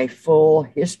teaching a full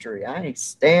history. I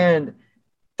stand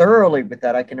thoroughly with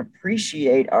that. I can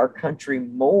appreciate our country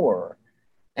more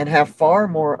and have far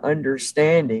more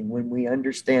understanding when we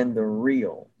understand the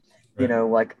real,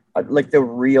 right. Like the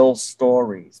real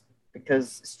stories,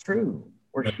 because it's true.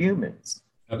 We're right. Humans,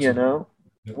 Absolutely.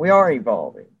 Yep. We are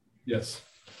evolving. Yes.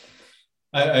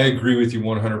 I agree with you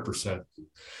 100%.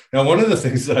 Now, one of the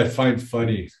things that I find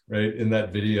funny, right, in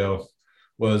that video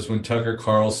was when Tucker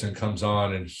Carlson comes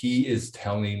on and he is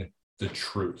telling the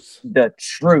truth. The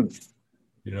truth.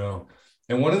 You know,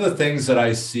 and one of the things that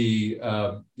I see,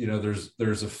 you know,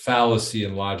 there's a fallacy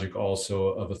in logic also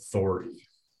of authority,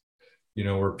 you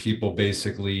know, where people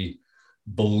basically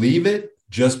believe it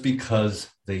just because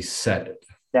they said it.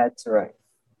 That's right.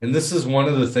 And this is one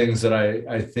of the things that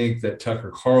I think that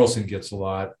Tucker Carlson gets a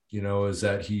lot, you know, is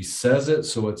that he says it,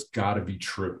 so it's got to be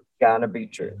true. Got to be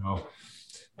true. You know?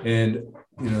 And,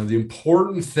 you know, the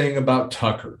important thing about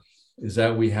Tucker is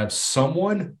that we have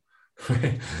someone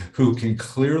who can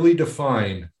clearly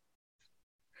define.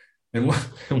 And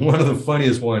one of the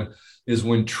funniest one is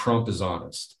when Trump is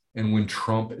honest and when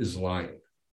Trump is lying.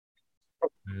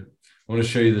 I want to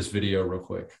show you this video real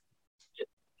quick.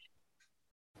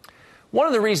 One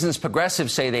of the reasons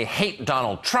progressives say they hate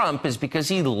Donald Trump is because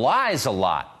he lies a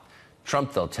lot.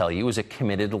 Trump, they'll tell you, is a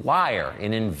committed liar,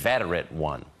 an inveterate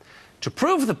one. To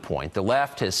prove the point, the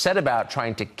left has set about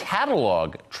trying to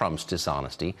catalog Trump's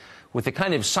dishonesty with the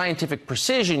kind of scientific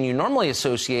precision you normally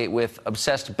associate with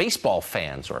obsessed baseball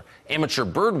fans or amateur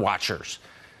bird watchers.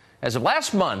 As of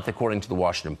last month, according to the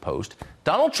Washington Post,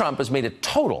 Donald Trump has made a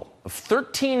total of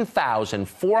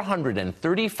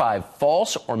 13,435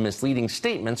 false or misleading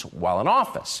statements while in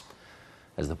office.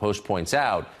 As the Post points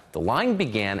out, the lying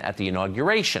began at the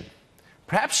inauguration.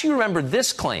 Perhaps you remember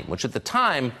this claim, which at the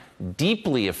time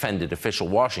deeply offended official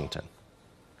Washington.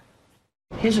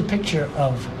 Here's a picture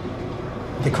of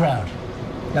the crowd.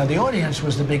 Now, the audience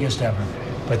was the biggest ever,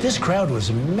 but this crowd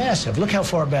was massive. Look how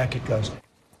far back it goes.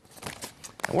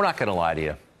 And we're not going to lie to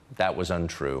you. That was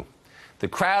untrue. The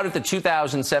crowd at the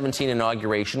 2017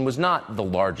 inauguration was not the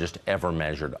largest ever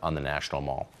measured on the National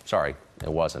Mall. Sorry,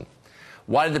 it wasn't.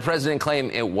 Why did the president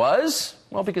claim it was?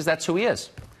 Well, because that's who he is.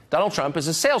 Donald Trump is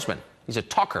a salesman. He's a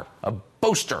talker, a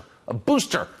boaster, a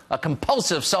booster, a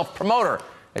compulsive self-promoter.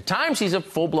 At times, he's a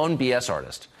full-blown BS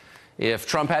artist. If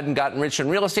Trump hadn't gotten rich in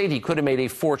real estate, he could have made a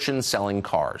fortune selling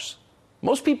cars.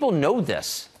 Most people know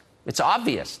this. It's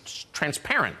obvious. It's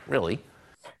transparent, really.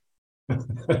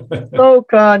 So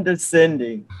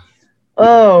condescending.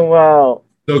 Oh, wow.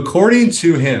 So according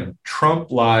to him,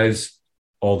 Trump lies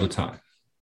all the time.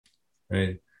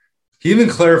 Right? He even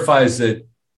clarifies that,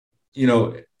 you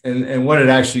know, and what it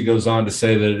actually goes on to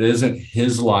say that it isn't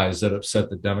his lies that upset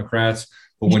the Democrats,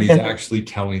 but when he's actually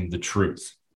telling the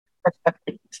truth.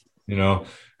 Right. You know,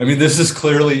 I mean, this is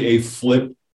clearly a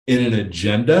flip in an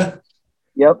agenda.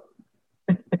 Yep.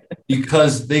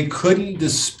 Because they couldn't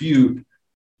dispute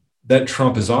that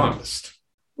Trump is honest.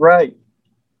 Right.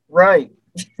 Right.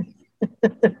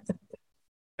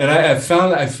 And I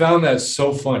found that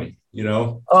so funny, you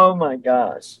know? Oh my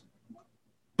gosh.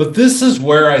 But this is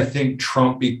where I think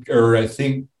I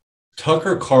think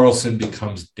Tucker Carlson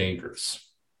becomes dangerous,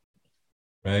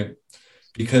 right?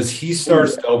 Because he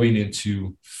starts delving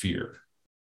into fear.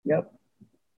 Yep.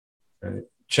 Right?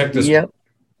 Check this. Yep.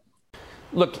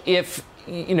 Look, if,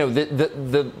 you know,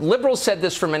 the liberals said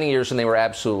this for many years and they were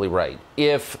absolutely right.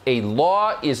 If a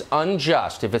law is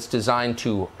unjust, if it's designed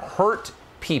to hurt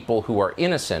people who are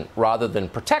innocent rather than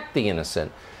protect the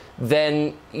innocent,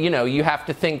 then, you know, you have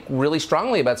to think really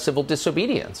strongly about civil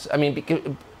disobedience. I mean, because,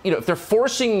 you know, if they're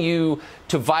forcing you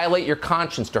to violate your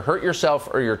conscience, to hurt yourself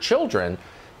or your children,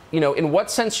 you know, in what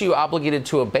sense are you obligated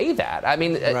to obey that? I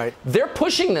mean, right. They're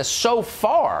pushing this so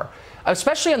far,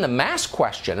 especially on the mask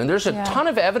question. And there's a ton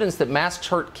of evidence that masks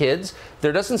hurt kids.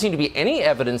 There doesn't seem to be any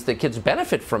evidence that kids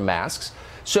benefit from masks.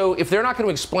 So if they're not going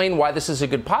to explain why this is a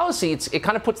good policy, it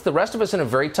kind of puts the rest of us in a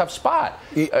very tough spot.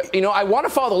 You know, I want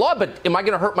to follow the law, but am I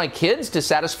going to hurt my kids to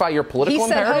satisfy your political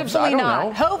imperatives? I don't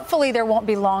know. Hopefully there won't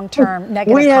be long-term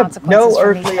negative we have consequences. No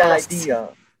earthly idea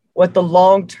what the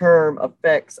long-term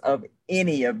effects of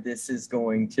any of this is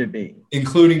going to be.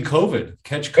 Including COVID.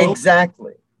 Catch COVID.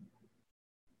 Exactly.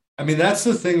 I mean, that's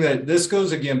the thing that this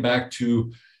goes again back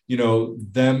to, you know,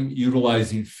 them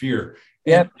utilizing fear.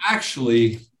 Yep. And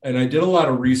actually, and I did a lot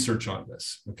of research on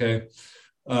this, okay?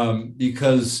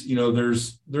 Because, you know,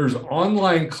 there's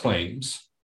online claims,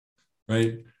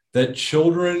 right, that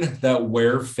children that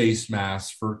wear face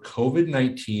masks for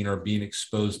COVID-19 are being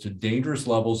exposed to dangerous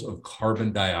levels of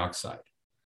carbon dioxide.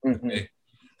 Mm-hmm. Okay?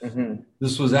 Mm-hmm.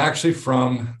 This was actually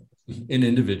from an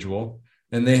individual,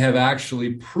 and they have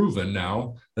actually proven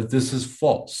now that this is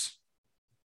false.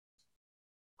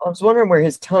 I was wondering where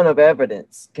his ton of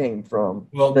evidence came from.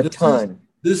 Well,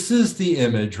 This is the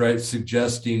image, right,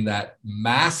 suggesting that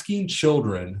masking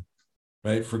children,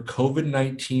 right, for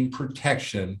COVID-19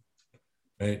 protection,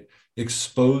 right,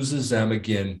 exposes them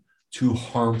again to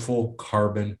harmful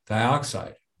carbon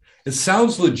dioxide. It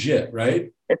sounds legit,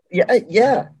 right?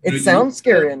 Yeah. It sounds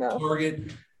scary enough.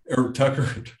 Target or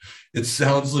Tucker, it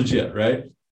sounds legit,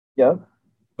 right? Yep.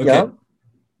 Okay. Yep.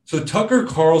 So Tucker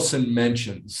Carlson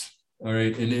mentions, all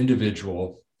right, an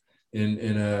individual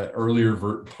in a earlier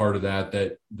part of that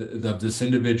of this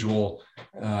individual,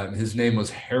 his name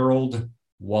was Harold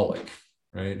Wallach,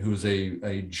 right? Who's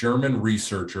a German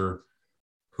researcher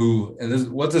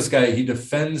what's this guy? He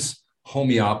defends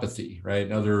homeopathy, right?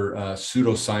 And other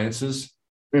pseudosciences.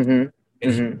 Mm-hmm.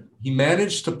 And he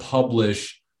managed to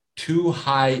publish 2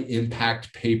 high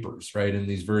impact papers, right, in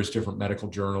these various different medical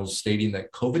journals stating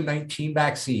that COVID-19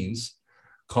 vaccines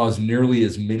cause nearly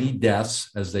as many deaths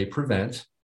as they prevent.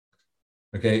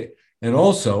 Okay. And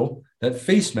also that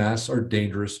face masks are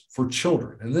dangerous for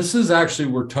children. And this is actually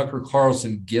where Tucker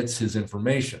Carlson gets his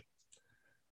information.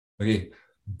 Okay.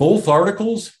 Both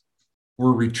articles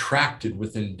were retracted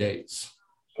within days.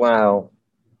 Wow.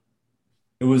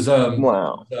 It was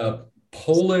wow.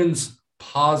 Poland's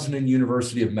Poznan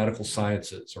University of Medical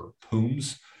Sciences, or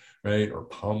PUMS, right, or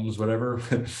PUMS, whatever,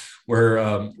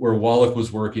 where Wallach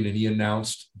was working, and he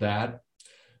announced that.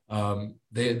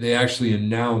 They actually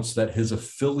announced that his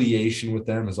affiliation with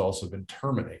them has also been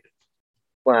terminated.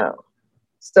 Wow.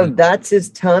 So that's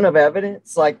his ton of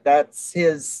evidence? Like that's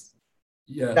his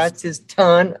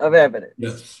ton of evidence.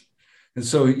 Yes. And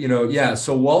so,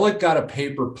 so Wallach got a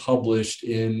paper published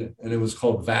and it was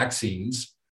called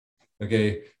Vaccines.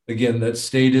 Okay. Again, that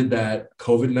stated that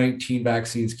COVID-19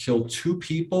 vaccines kill 2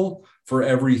 people for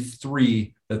every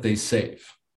 3 that they save.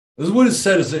 This is what it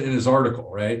said in his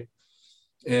article, right?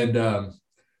 And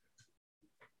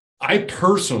I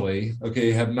personally,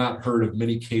 have not heard of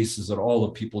many cases at all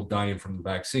of people dying from the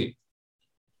vaccine.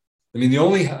 I mean, the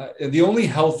only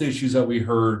health issues that we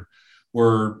heard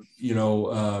were,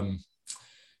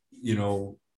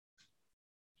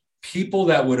 people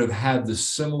that would have had the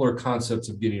similar concepts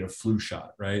of getting a flu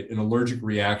shot, right? An allergic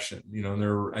reaction, and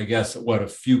there were, I guess, a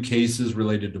few cases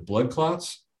related to blood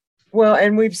clots. Well,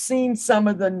 and we've seen some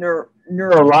of the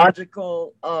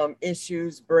neurological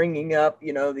issues bringing up,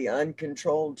 the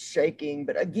uncontrolled shaking.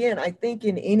 But again, I think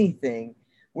in anything,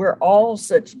 we're all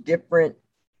such different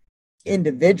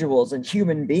individuals and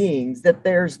human beings that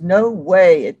there's no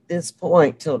way at this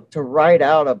point to write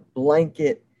out a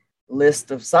blanket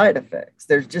list of side effects.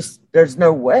 There's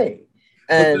no way.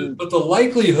 And but the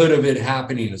likelihood of it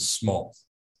happening is small.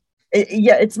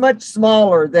 It's much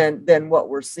smaller than what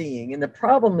we're seeing. And the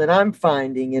problem that I'm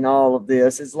finding in all of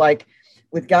this is like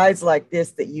with guys like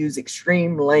this that use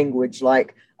extreme language,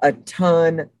 like a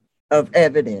ton of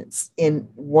evidence in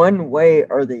one way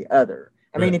or the other.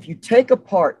 I mean, if you take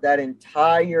apart that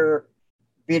entire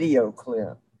video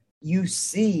clip, you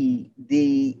see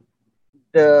the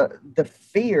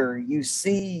fear, you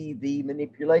see the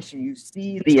manipulation, you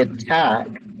see the attack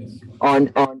on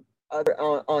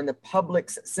the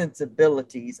public's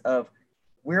sensibilities of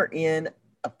we're in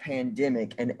a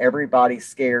pandemic and everybody's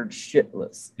scared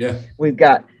shitless. Yeah, we've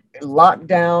got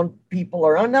lockdown. People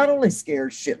are not only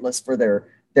scared shitless for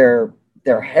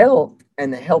their health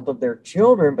and the health of their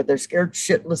children, but they're scared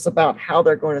shitless about how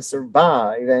they're going to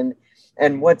survive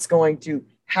and what's going to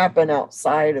happen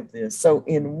outside of this. So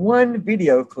in one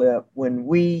video clip, when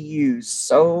we use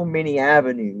so many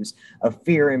avenues of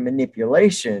fear and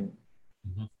manipulation,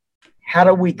 how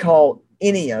do we call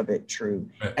any of it true?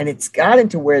 Right. And it's gotten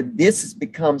to where this has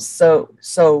become so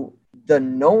the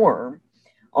norm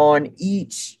on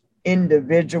each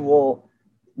individual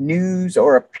news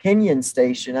or opinion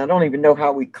station. I don't even know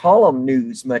how we call them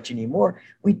news much anymore.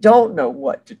 We don't know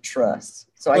what to trust.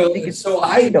 So I think it's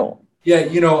vital.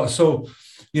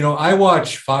 I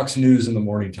watch Fox News in the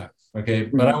morning time. Okay.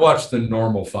 But I watch the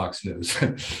normal Fox News.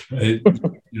 Right?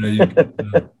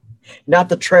 Not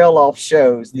the trail off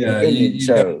shows.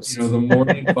 Shows. The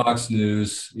morning Fox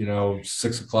News,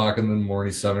 6 o'clock in the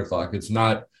morning, 7 o'clock. It's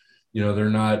not, they're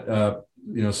not,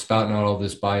 spouting out all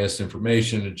this biased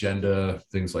information, agenda,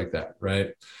 things like that.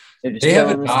 Right. They have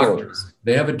a doctor.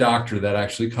 They have a doctor that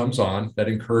actually comes on that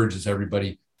encourages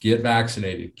everybody, get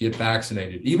vaccinated,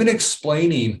 even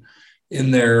explaining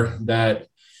in there that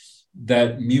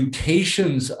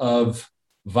mutations of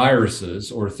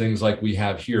viruses or things like we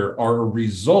have here are a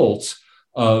result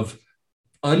of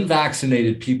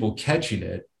unvaccinated people catching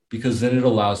it, because then it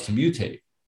allows to mutate.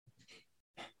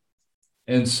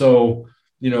 And so,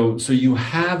 so you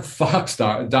have Fox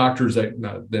doctors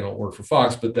that they don't work for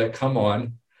Fox, but that come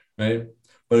on, right?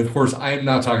 But of course, I am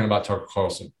not talking about Tucker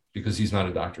Carlson because he's not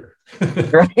a doctor.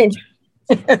 Right.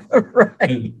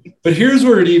 Right. But here's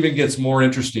where it even gets more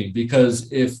interesting,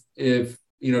 because if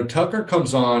Tucker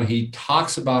comes on, he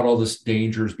talks about all this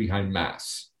dangers behind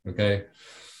masks. Okay.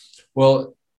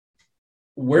 Well,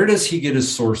 where does he get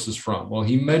his sources from? Well,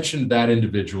 he mentioned that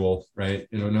individual, right?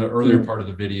 In an earlier part of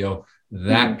the video,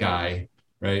 that guy,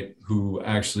 right, who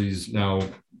actually is now,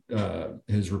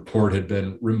 his report had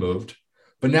been removed.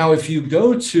 But now if you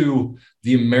go to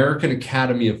the American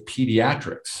Academy of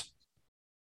Pediatrics,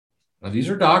 now these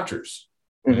are doctors,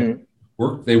 right?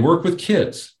 They work with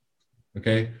kids,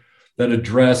 okay, that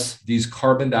address these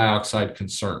carbon dioxide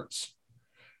concerns.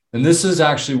 And this is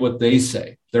actually what they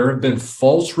say. There have been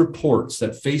false reports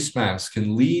that face masks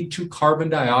can lead to carbon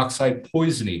dioxide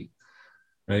poisoning,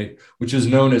 right, which is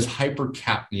known as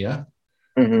hypercapnia,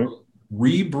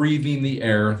 rebreathing the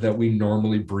air that we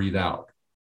normally breathe out.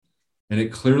 And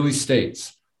it clearly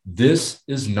states this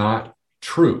is not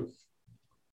true,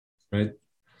 right?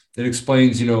 It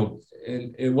explains,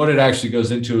 and what it actually goes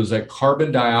into is that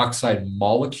carbon dioxide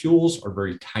molecules are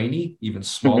very tiny, even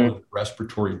smaller than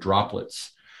respiratory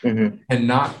droplets, and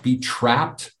not be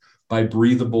trapped by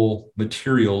breathable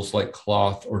materials like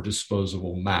cloth or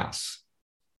disposable masks.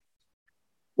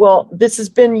 Well, this has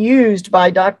been used by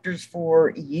doctors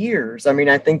for years. I mean,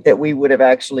 I think that we would have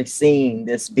actually seen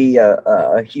this be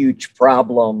a huge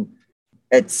problem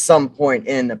at some point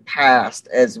in the past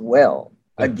as well.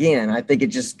 Again, I think it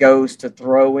just goes to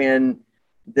throw in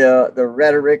the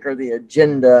rhetoric or the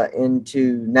agenda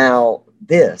into now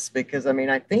this, because I mean,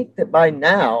 I think that by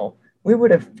now we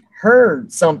would have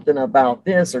heard something about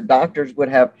this, or doctors would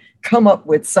have come up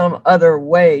with some other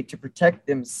way to protect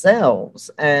themselves.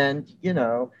 And,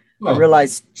 I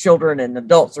realize children and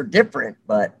adults are different,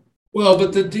 but. Well,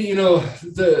 but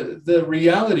the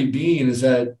reality being is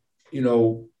that,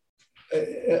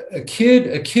 a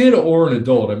kid or an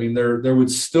adult, I mean, there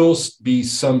would still be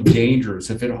some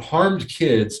dangers. If it harmed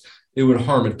kids, it would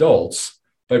harm adults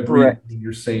by breathing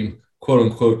your same quote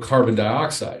unquote carbon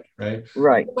dioxide, right?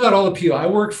 Right. What about all the people? I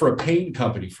worked for a paint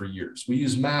company for years. We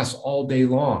use masks all day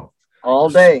long. All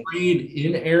day. Sprayed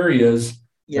in areas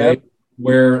right,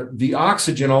 where the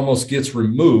oxygen almost gets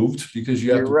removed because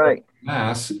you have to wear a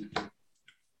mask.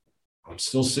 I'm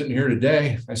still sitting here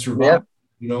today. I survived.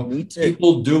 Me too.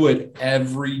 People do it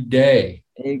every day.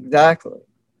 Exactly.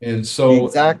 And so,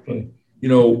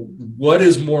 what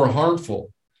is more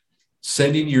harmful?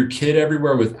 Sending your kid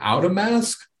everywhere without a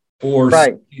mask or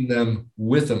sending them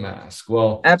with a mask?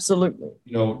 Well, absolutely.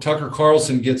 Tucker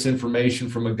Carlson gets information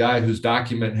from a guy whose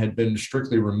document had been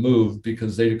strictly removed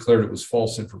because they declared it was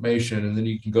false information. And then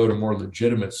you can go to more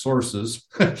legitimate sources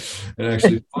and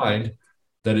actually find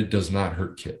that it does not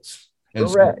hurt kids. And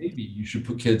so maybe you should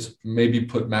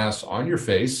put masks on your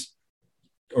face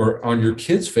or on your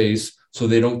kid's face so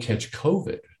they don't catch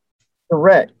COVID.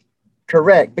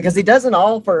 Correct. Because he doesn't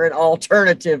offer an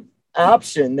alternative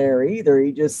option there either.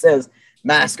 He just says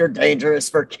masks are dangerous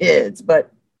for kids. But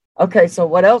okay, so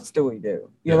what else do we do?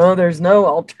 There's no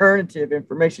alternative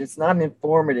information. It's not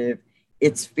informative.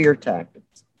 It's fear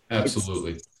tactics.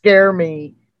 Absolutely. It's scare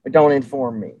me, but don't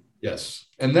inform me. Yes.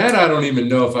 And that I don't even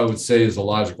know if I would say is a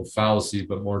logical fallacy,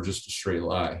 but more just a straight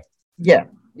lie. Yeah.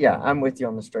 I'm with you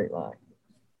on the straight line.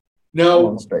 Now,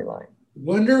 on the straight line.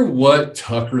 Wonder what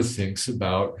Tucker thinks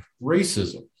about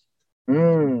racism.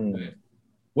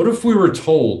 What if we were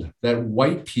told that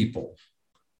white people,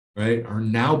 right, are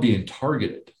now being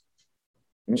targeted?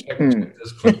 Check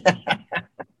this clip.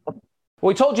 Well,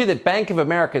 we told you that Bank of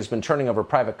America has been turning over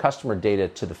private customer data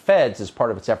to the feds as part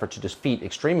of its effort to defeat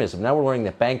extremism. Now we're learning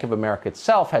that Bank of America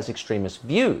itself has extremist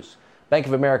views. Bank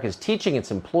of America is teaching its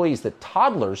employees that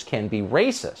toddlers can be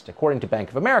racist. According to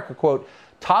Bank of America, quote,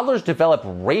 toddlers develop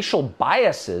racial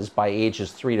biases by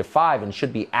ages 3 to 5 and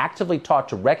should be actively taught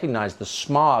to recognize the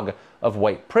smog of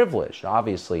white privilege.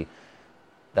 Obviously,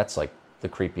 that's like the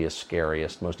creepiest,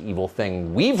 scariest, most evil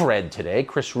thing we've read today.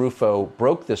 Chris Rufo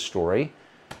broke this story.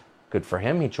 Good for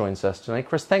him. He joins us tonight.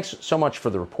 Chris, thanks so much for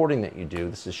the reporting that you do.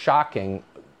 This is shocking.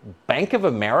 Bank of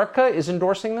America is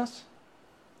endorsing this?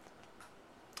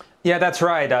 Yeah, that's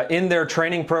right. In their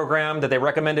training program that they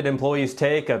recommended employees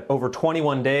take over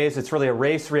 21 days, it's really a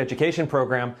race re-education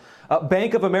program.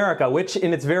 Bank of America, which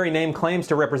in its very name claims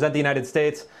to represent the United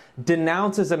States,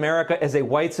 denounces America as a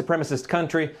white supremacist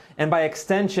country and by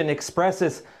extension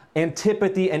expresses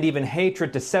antipathy and even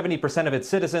hatred to 70% of its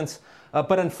citizens.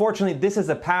 But unfortunately, this is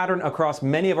a pattern across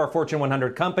many of our Fortune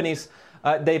 100 companies.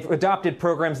 They've adopted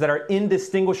programs that are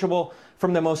indistinguishable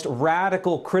from the most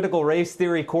radical critical race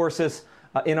theory courses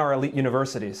in our elite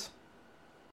universities.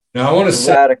 Now, I want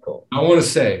to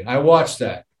say, I watched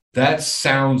that. That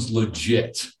sounds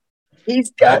legit.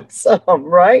 He's got some,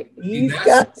 right? He's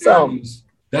got some.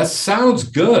 That sounds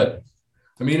good.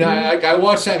 I mean, I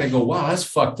watched that and I go, wow, that's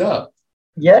fucked up.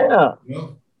 Yeah.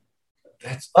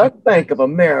 That's Bank of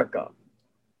America.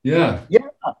 Yeah.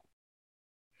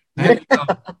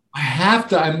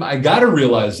 I got to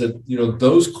realize that,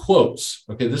 those quotes,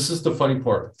 okay, this is the funny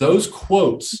part. Those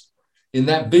quotes in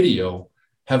that video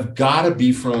have got to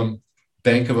be from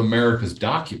Bank of America's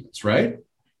documents, right?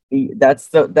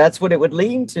 That's what it would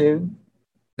lean to.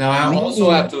 Now, I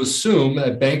also have to assume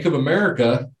that Bank of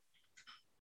America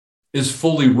is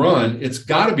fully run. It's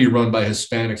got to be run by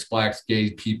Hispanics, Blacks, gay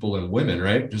people, and women,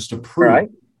 right? Just to prove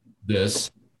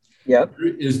this. Yep.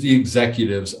 Is the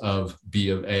executives of B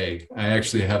of A. I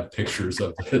actually have pictures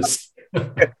of this.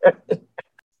 There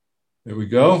we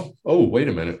go. Oh, wait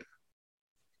a minute.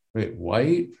 Wait,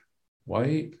 white.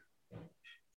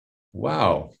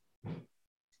 Wow.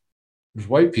 There's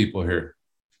white people here.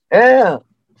 Yeah.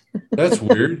 That's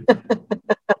weird.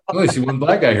 I see one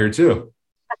black guy here too.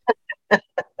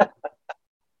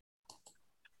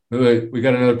 Wait, we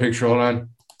got another picture. Hold on.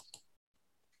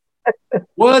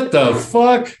 What the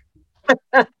fuck?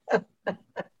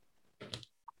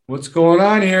 What's going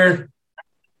on here?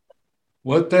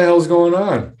 What the hell's going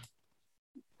on?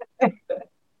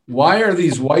 Why are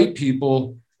these white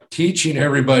people teaching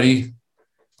everybody?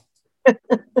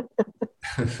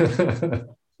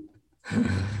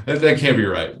 That can't be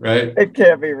right? It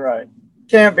can't be right.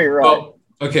 Can't be right. Well,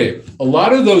 okay, a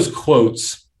lot of those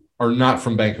quotes are not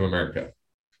from Bank of America.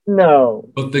 No.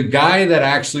 But the guy that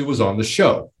actually was on the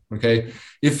show, okay,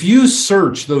 if you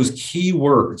search those key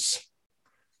words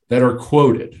that are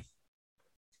quoted,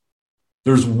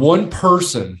 there's one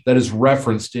person that is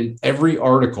referenced in every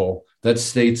article that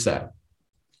states that.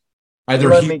 Either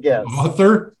he's the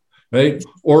author, right,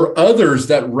 or others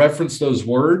that reference those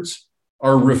words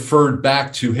are referred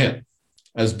back to him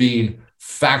as being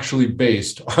factually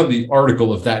based on the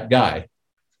article of that guy.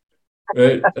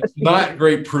 Right? That's not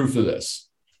great proof of this.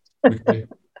 Okay.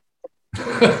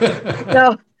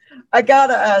 Now, I got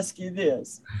to ask you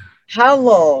this. How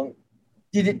long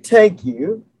did it take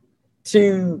you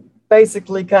to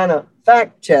basically kind of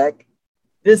fact check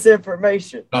this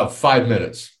information? About 5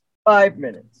 minutes. 5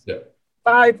 minutes. Yeah.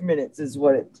 5 minutes is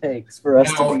what it takes for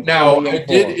us to be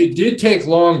it did take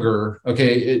longer,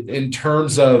 okay, in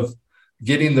terms of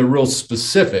getting the real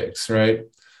specifics, right?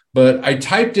 But I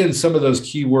typed in some of those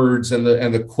keywords and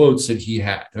the quotes that he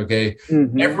had, okay?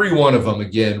 Mm-hmm. Every one of them,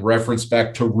 again, referenced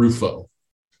back to Rufo,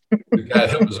 the guy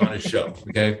that was on his show,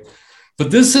 okay? But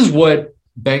this is what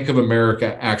Bank of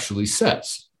America actually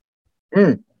says.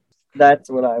 That's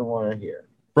what I want to hear.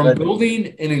 From building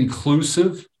an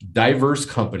inclusive, diverse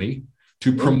company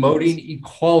to promoting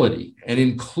equality and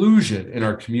inclusion in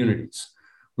our communities,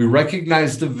 we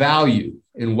recognize the value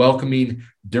in welcoming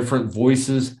different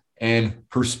voices and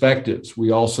perspectives.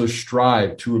 We also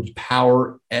strive to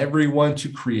empower everyone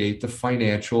to create the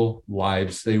financial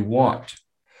lives they want.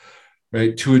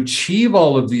 Right? To achieve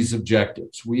all of these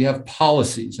objectives, we have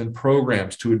policies and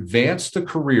programs to advance the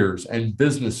careers and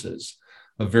businesses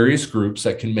of various groups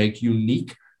that can make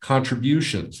unique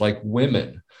contributions, like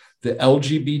women, the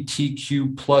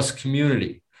LGBTQ plus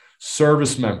community,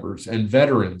 service members and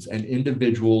veterans, and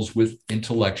individuals with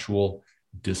intellectual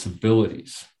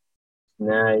disabilities.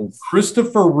 Nice.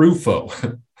 Christopher Rufo,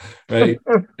 right,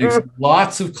 makes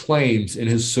lots of claims in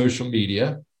his social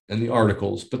media and the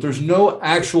articles, but there's no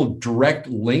actual direct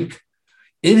link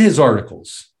in his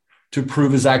articles to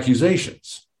prove his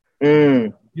accusations.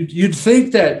 You'd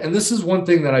think that, and this is one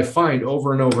thing that I find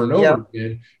over and over and over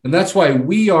again, and that's why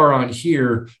we are on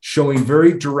here showing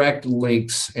very direct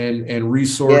links and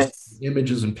resource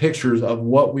images and pictures of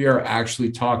what we are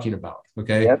actually talking about.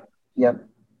 Okay. Yep.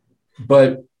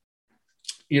 But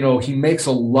he makes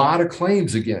a lot of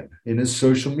claims again in his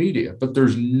social media, but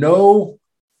there's no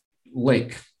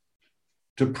link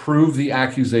to prove the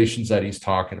accusations that he's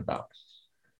talking about.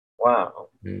 Wow.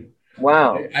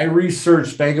 Wow. I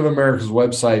researched Bank of America's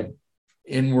website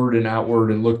inward and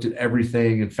outward and looked at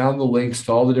everything and found the links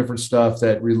to all the different stuff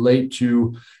that relate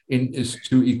to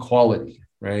equality,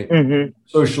 right? Mm-hmm.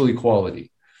 Social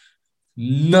equality.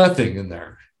 Nothing in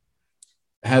there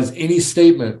has any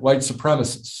statement, white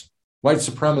supremacists, white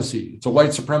supremacy. It's a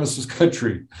white supremacist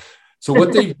country. So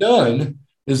what they've done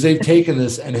is they've taken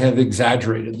this and have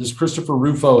exaggerated. This Christopher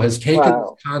Rufo has taken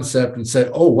this concept and said,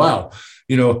 oh, wow,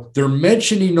 they're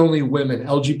mentioning only women,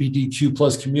 LGBTQ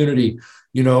plus community,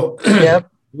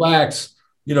 blacks,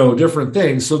 different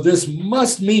things. So this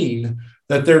must mean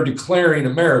that they're declaring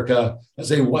America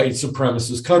as a white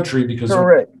supremacist country because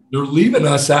they're leaving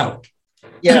us out.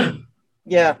 Yeah.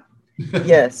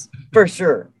 Yes, for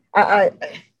sure.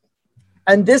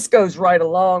 And this goes right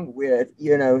along with,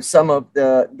 some of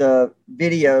the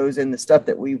videos and the stuff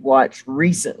that we've watched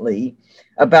recently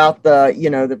about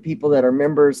the people that are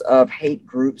members of hate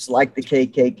groups like the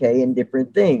KKK and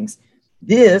different things.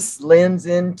 this lends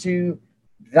into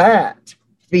that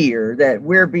fear that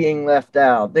we're being left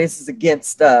out. This is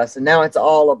against us, and now it's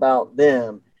all about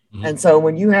them. Mm-hmm. And so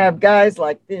when you have guys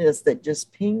like this that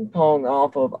just ping pong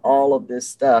off of all of this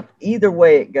stuff, either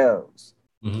way it goes,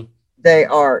 mm-hmm. they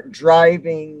are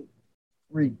driving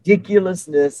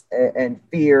ridiculousness and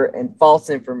fear and false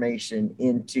information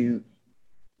into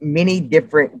many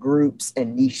different groups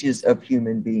and niches of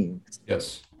human beings.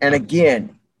 Yes. And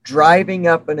again, driving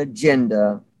up an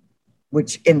agenda,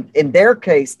 which in their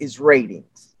case is ratings.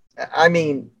 I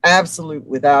mean, absolute,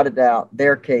 without a doubt,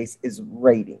 their case is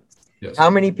ratings. Yes. How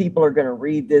many people are going to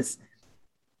read this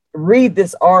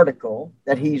article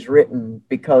that he's written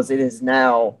because it is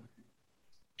now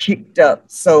kicked up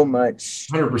so much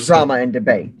 100%. Drama and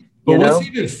debate? But what's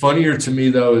even funnier to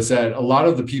me, though, is that a lot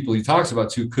of the people he talks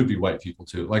about, too, could be white people,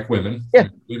 too, like women. Yeah.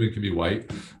 Women can be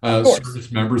white.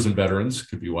 Service members and veterans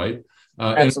could be white.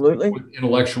 Absolutely. And with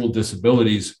intellectual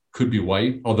disabilities could be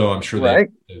white, although I'm sure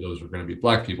those are going to be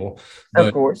black people. But,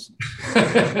 of course.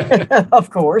 Of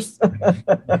course. But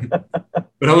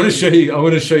I want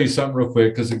to show you something real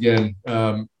quick, because again,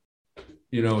 I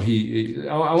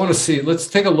want to see. Let's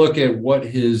take a look at what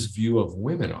his view of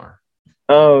women are.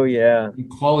 Oh yeah.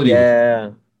 Equality.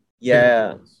 Yeah.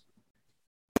 Yeah.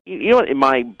 You know what? In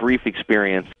my brief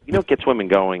experience, what gets women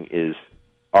going is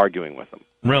arguing with them.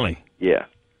 Really? Yeah.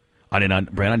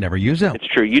 Brad, I never use that. It's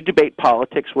true. You debate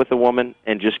politics with a woman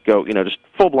and just go, just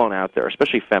full blown out there,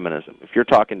 especially feminism. If you're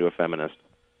talking to a feminist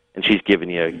and she's giving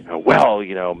you,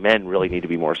 men really need to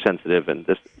be more sensitive and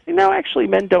this. Actually,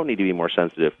 men don't need to be more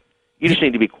sensitive. You just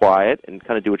need to be quiet and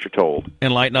kind of do what you're told.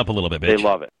 And lighten up a little bit, bitch. They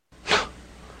love it.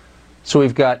 So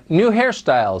we've got new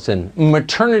hairstyles and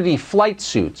maternity flight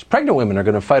suits. Pregnant women are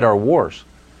going to fight our wars.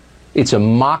 It's a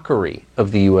mockery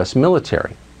of the U.S.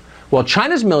 military. While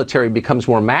China's military becomes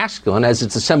more masculine as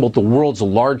it's assembled the world's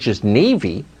largest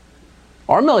navy,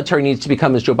 our military needs to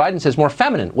become, as Joe Biden says, more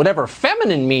feminine, whatever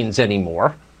feminine means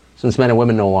anymore, since men and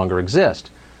women no longer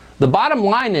exist. The bottom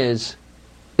line is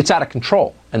it's out of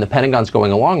control, and the Pentagon's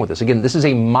going along with this. Again, this is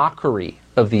a mockery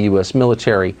of the U.S.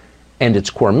 military and its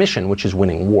core mission, which is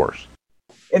winning wars.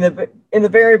 In the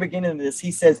very beginning of this, he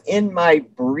says, in my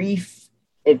brief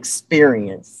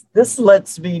experience, this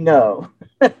lets me know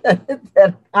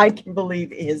that I can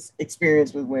believe his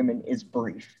experience with women is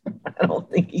brief. I don't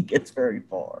think he gets very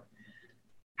far.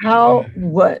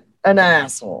 What an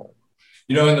asshole.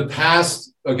 In the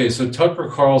past, so Tucker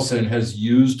Carlson has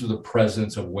used the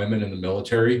presence of women in the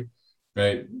military,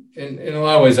 right? In a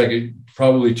lot of ways,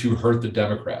 probably to hurt the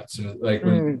Democrats. And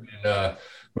when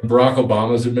Barack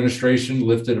Obama's administration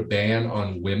lifted a ban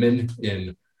on women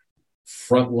in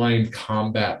frontline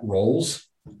combat roles.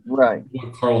 Right.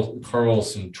 What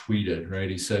Carlson tweeted, right?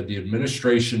 He said the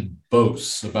administration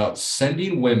boasts about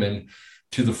sending women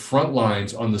to the front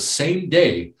lines on the same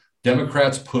day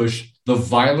Democrats push the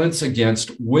Violence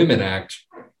Against Women Act,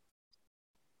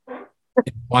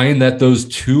 implying that those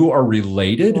two are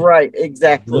related. Right,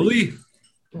 exactly. Really?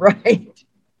 Right,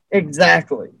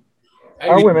 exactly.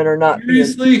 Our women are not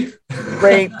being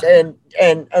raped and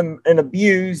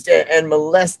abused and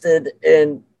molested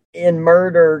and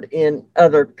murdered in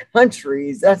other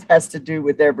countries. That has to do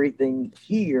with everything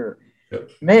here. Yep.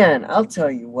 Man, I'll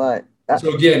tell you what.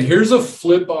 So again, here's a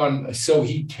flip on. So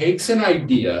he takes an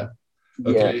idea,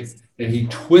 and he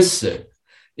twists it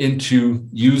into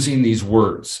using these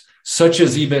words, such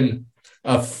as even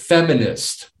a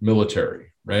feminist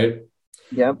military, right?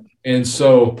 Yep. And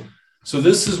so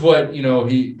this is what,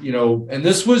 and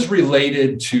this was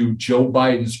related to Joe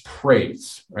Biden's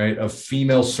praise, right, of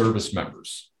female service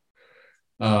members.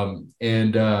 And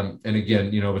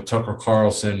again, with Tucker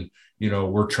Carlson,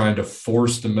 we're trying to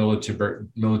force the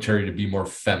military to be more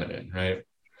feminine, right?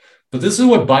 But this is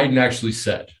what Biden actually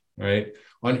said, right?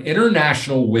 On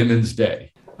International Women's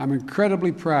Day. I'm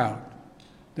incredibly proud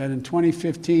that in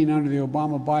 2015, under the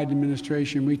Obama-Biden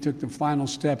administration, we took the final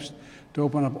steps to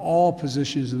open up all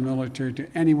positions in the military to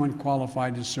anyone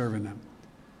qualified to serve in them.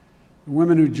 The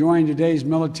women who join today's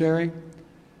military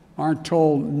aren't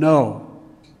told no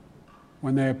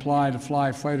when they apply to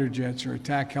fly fighter jets or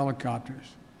attack helicopters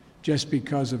just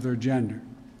because of their gender.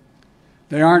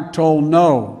 They aren't told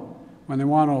no when they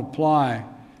want to apply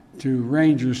to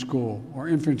Ranger School or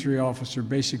infantry officer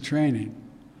basic training.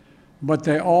 But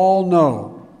they all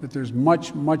know that there's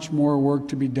much, much more work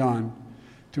to be done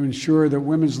to ensure that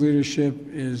women's leadership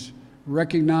is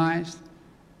recognized,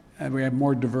 and we have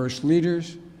more diverse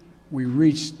leaders. We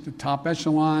reach the top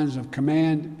echelons of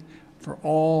command for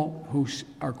all who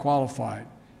are qualified,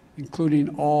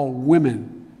 including all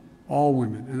women,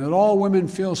 and that all women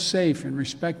feel safe and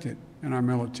respected in our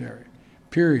military,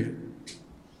 period.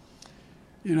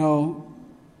 You know,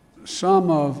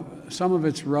 some of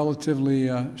it's relatively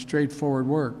straightforward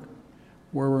work,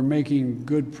 where we're making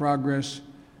good progress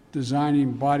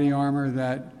designing body armor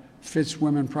that fits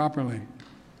women properly,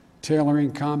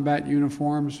 tailoring combat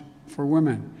uniforms for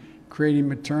women, creating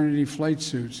maternity flight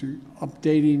suits,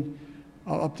 updating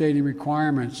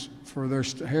requirements for their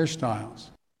hairstyles.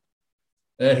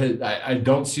 I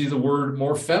don't see the word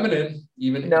more feminine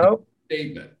even in the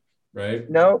statement, right?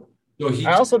 No. So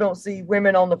I also don't see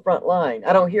women on the front line.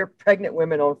 I don't hear pregnant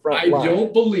women on front line. I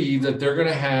don't believe that they're going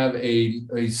to have a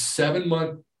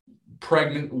 7-month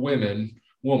pregnant woman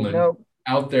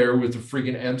out there with a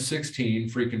freaking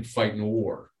M16 freaking fighting a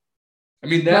war. I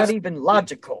mean, that's not even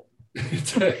logical.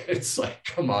 It's like,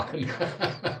 come on.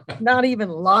 Not even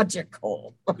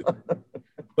logical.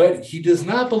 But he does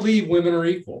not believe women are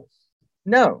equal.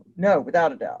 No,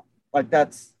 without a doubt. Like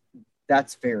that's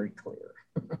very clear.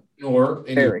 Nor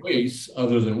any race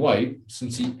other than white,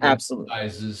 since he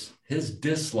emphasizes his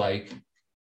dislike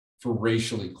for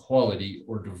racial equality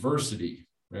or diversity,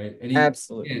 right?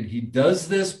 And he does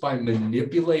this by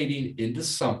manipulating into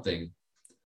something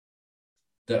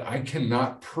that I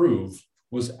cannot prove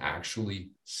was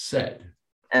actually said.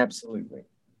 Absolutely.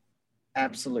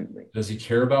 Does he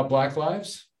care about Black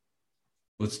lives?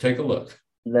 Let's take a look.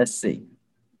 Let's see.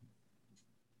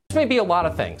 This may be a lot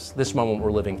of things, this moment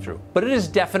we're living through, but it is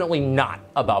definitely not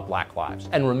about Black lives.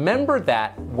 And remember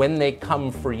that when they come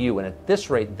for you, and at this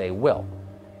rate they will.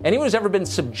 Anyone who's ever been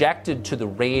subjected to the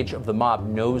rage of the mob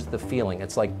knows the feeling.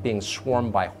 It's like being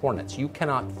swarmed by hornets. You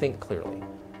cannot think clearly.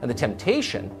 And the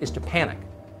temptation is to panic,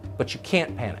 but you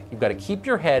can't panic. You've got to keep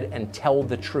your head and tell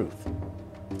the truth.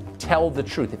 Tell the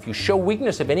truth. If you show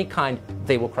weakness of any kind,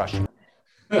 they will crush you.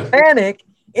 Panic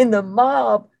in the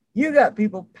mob. You got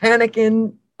people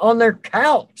panicking on their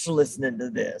couch listening to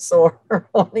this or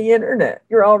on the internet.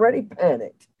 You're already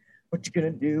panicked. What you gonna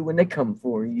do when they come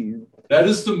for you? That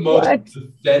is the most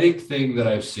pathetic thing that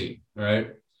I've seen. All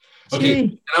right. Okay.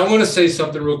 And I want to say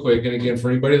something real quick. And again, for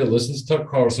anybody that listens to Tucker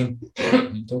Carlson,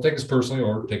 don't take this personally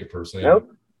or take it personally.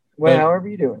 Nope. Well, however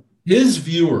you do it. His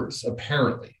viewers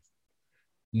apparently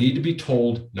need to be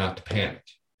told not to panic.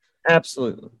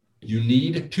 Absolutely. You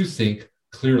need to think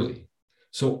clearly.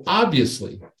 So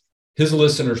obviously, his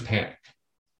listeners panic.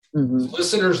 Mm-hmm. His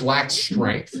listeners lack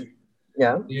strength.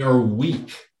 Yeah. They are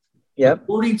weak. Yep.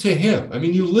 According to him. I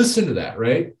mean, you listen to that,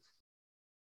 right?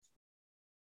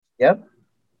 Yep.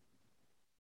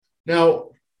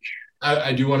 Now,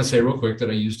 I do want to say real quick that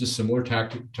I used a similar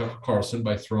tactic to Tucker Carlson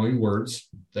by throwing words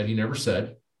that he never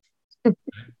said.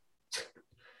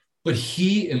 But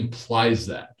he implies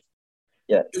that.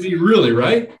 Yes. Is he really,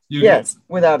 right? Yes,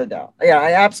 without a doubt. Yeah,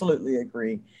 I absolutely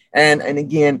agree. And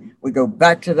again, we go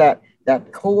back to that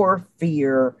core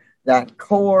fear, that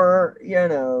core,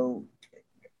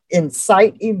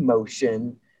 incite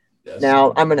emotion. Yes.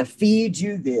 Now, I'm going to feed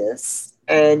you this,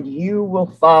 and you will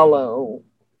follow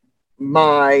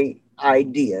my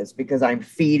ideas because I'm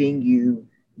feeding you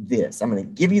this. I'm going to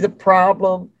give you the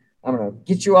problem. I'm going to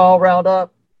get you all riled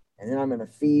up, and then I'm going to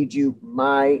feed you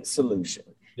my solution.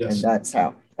 Yes. And that's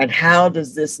how. And how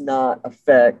does this not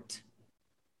affect?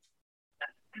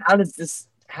 How does this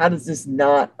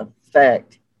not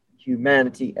affect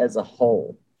humanity as a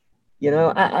whole?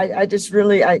 I just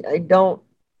really, I don't.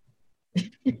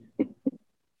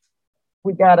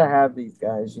 We got to have these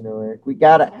guys, Eric. We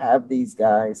got to have these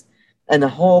guys. And the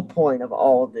whole point of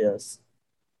all of this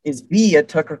is be a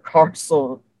Tucker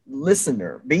Carlson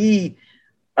listener, be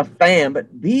a fan,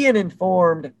 but be an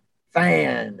informed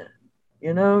fan.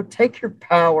 Take your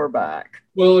power back.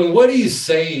 Well, and what he's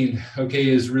saying, okay,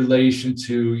 is relation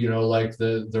to, like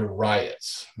the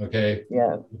riots, okay?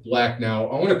 Yeah. Black now.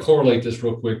 I want to correlate this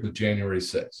real quick with January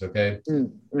 6th, okay?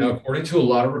 Now, according to a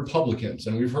lot of Republicans,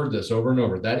 and we've heard this over and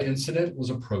over, that incident was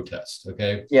a protest,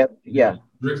 okay? Yep. Yeah.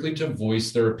 Strictly to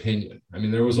voice their opinion. I mean,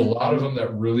 there was a lot of them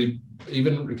that really,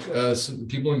 even some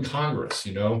people in Congress,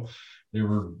 they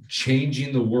were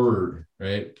changing the word,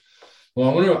 right? Well,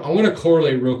 I want to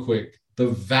correlate real quick. The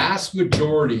vast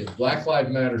majority of Black Lives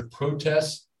Matter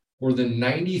protests, more than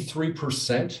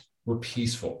 93%, were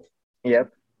peaceful.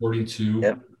 Yep. According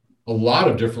to a lot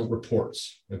of different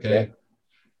reports. Okay.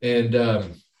 Yep.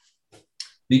 And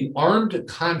the Armed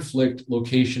Conflict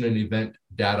Location and Event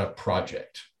Data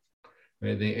Project,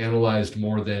 right, they analyzed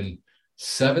more than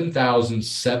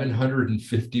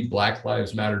 7,750 Black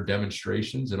Lives Matter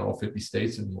demonstrations in all 50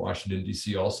 states and Washington,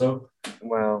 D.C. also.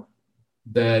 Wow.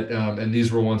 That and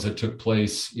these were ones that took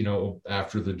place,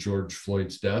 after the George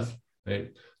Floyd's death.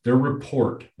 Right? Their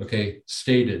report,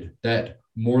 stated that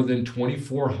more than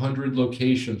 2,400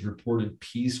 locations reported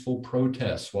peaceful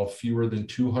protests, while fewer than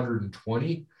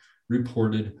 220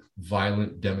 reported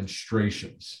violent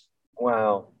demonstrations.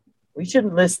 Wow. We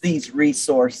shouldn't list these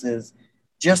resources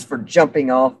just for jumping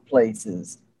off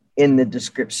places in the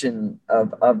description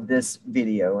of this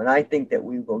video. And I think that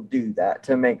we will do that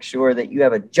to make sure that you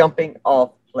have a jumping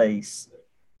off place.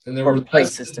 And there were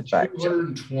places to fact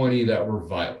 220 that were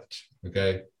violent.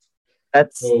 Okay.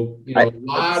 That's so, a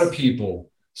lot of people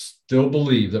still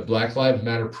believe that Black Lives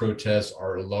Matter protests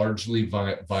are largely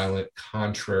violent,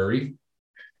 contrary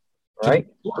to the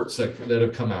reports that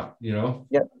have come out,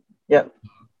 Yep.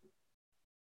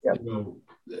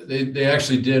 They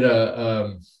actually did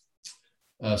a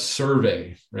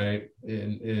survey, right?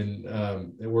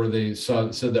 Where they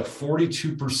said that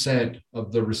 42%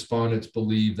 of the respondents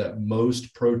believe that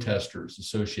most protesters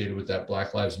associated with that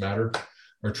Black Lives Matter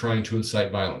are trying to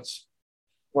incite violence.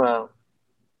 Wow.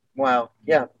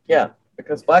 Yeah.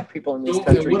 Because Black people in this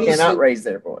country cannot raise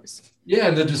their voice. Yeah,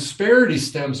 and the disparity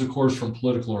stems, of course, from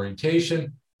political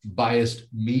orientation, biased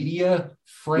media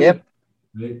frame,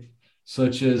 right?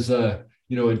 Such as a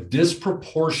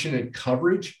disproportionate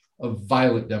coverage of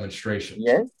violent demonstrations.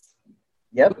 Yes.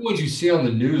 Yep. The ones you see on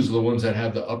the news are the ones that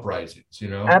have the uprisings,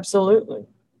 Absolutely.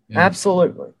 Yeah.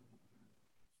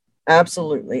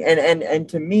 Absolutely. And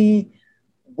to me,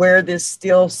 where this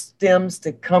still stems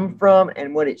to come from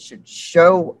and what it should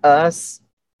show us,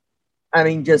 I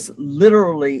mean, just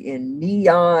literally in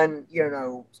neon,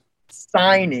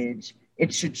 signage,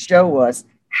 it should show us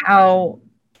how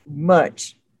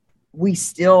much we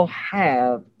still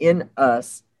have in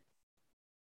us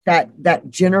that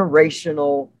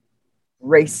generational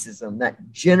racism, that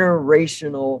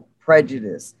generational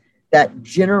prejudice, that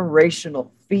generational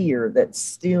fear that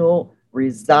still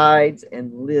resides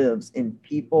and lives in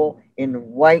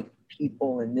white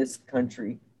people in this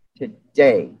country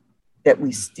today, that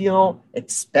we still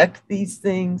expect these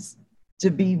things to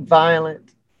be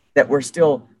violent, that we're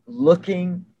still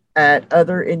looking at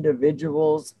other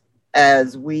individuals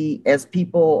as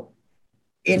people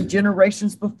in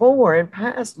generations before and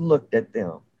past looked at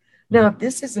them. Now, if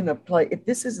this isn't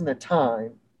a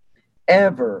time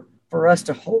ever for us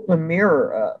to hold a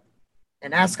mirror up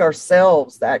and ask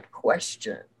ourselves that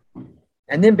question,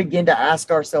 and then begin to ask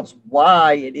ourselves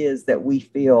why it is that we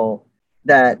feel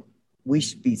that we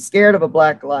should be scared of a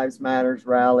Black Lives Matters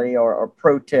rally or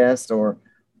protest or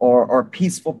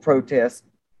peaceful protest.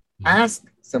 Ask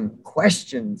some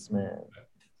questions, man.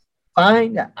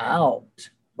 Find out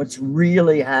what's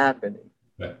really happening.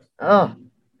 Right.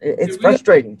 It's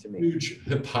frustrating to me. Huge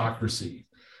hypocrisy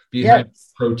behind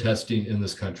protesting in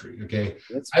this country. Okay.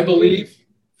 I believe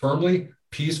firmly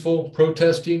peaceful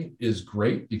protesting is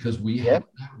great because we have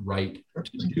that right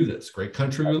to do this. Great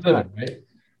country we live in, right?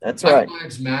 That's right. Black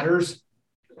Lives Matters,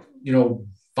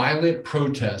 violent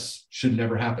protests should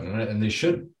never happen. And they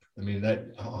shouldn't. I mean,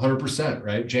 that 100%,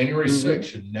 right? January 6th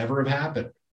should never have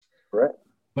happened. Right.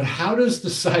 But how does the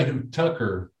side of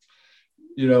Tucker,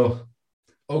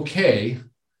 okay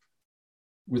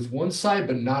with one side,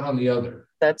 but not on the other?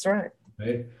 That's right.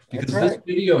 Right? Because this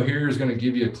video here is going to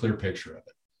give you a clear picture of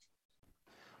it.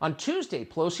 On Tuesday,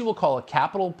 Pelosi will call a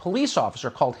Capitol police officer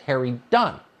called Harry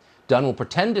Dunn. Dunn will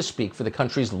pretend to speak for the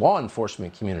country's law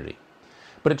enforcement community.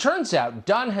 But it turns out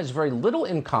Dunn has very little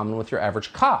in common with your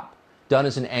average cop. Dunn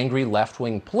is an angry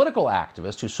left-wing political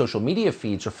activist whose social media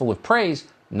feeds are full of praise,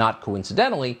 not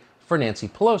coincidentally, for Nancy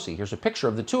Pelosi. Here's a picture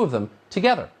of the two of them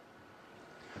together.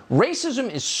 Racism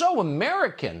is so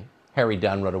American, Harry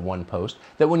Dunn wrote in one post,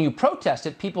 that when you protest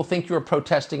it, people think you're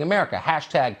protesting America.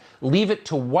 Hashtag leave it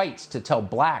to whites to tell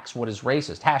blacks what is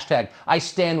racist. Hashtag I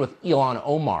stand with Ilhan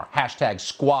Omar. Hashtag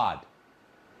squad.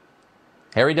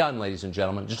 Harry Dunn, ladies and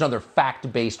gentlemen, just another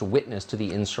fact-based witness to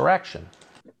the insurrection.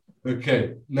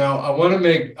 Okay, now I want to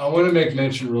make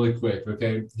mention really quick.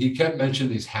 Okay, he kept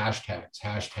mentioning these hashtags.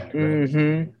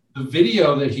 Right? The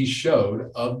video that he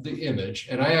showed of the image,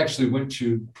 and I actually went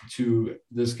to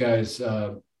this guy's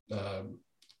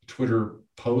Twitter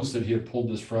post that he had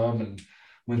pulled this from, and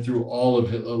went through a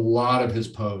lot of his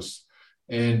posts,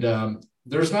 and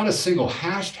there's not a single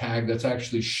hashtag that's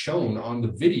actually shown on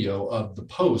the video of the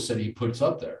post that he puts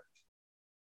up there.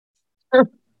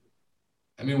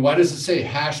 I mean, why does it say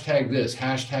hashtag this,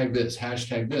 hashtag this,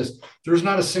 hashtag this? There's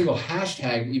not a single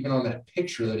hashtag even on that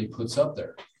picture that he puts up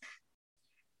there.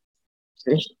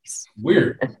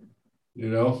 Weird,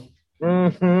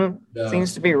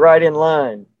 Seems to be right in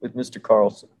line with Mr.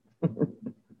 Carlson.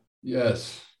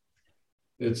 Yes.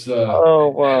 It's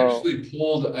wow.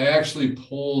 I actually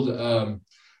pulled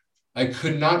I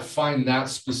could not find that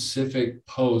specific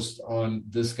post on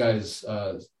this guy's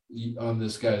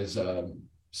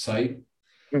site.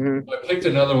 I picked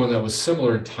another one that was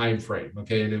similar in time frame,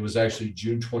 okay, and it was actually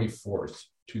June 24th,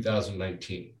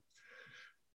 2019.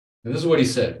 And this is what he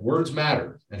said: words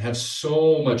matter and have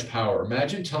so much power.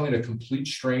 Imagine telling a complete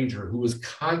stranger who was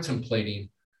contemplating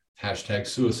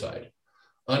 #suicide,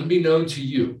 unbeknown to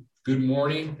you, good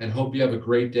morning and hope you have a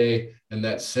great day, and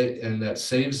that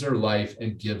saves their life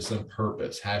and gives them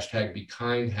purpose. #be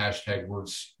kind,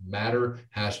 #words matter,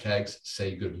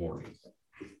 #say good morning.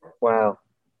 Wow.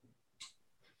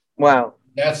 Wow.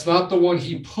 That's not the one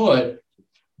he put,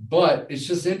 but it's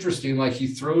just interesting. Like, he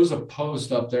throws a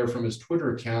post up there from his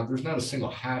Twitter account. There's not a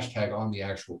single hashtag on the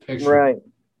actual picture. Right.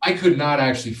 I could not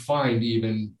actually find,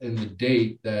 even in the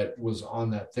date that was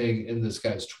on that thing in this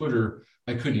guy's Twitter,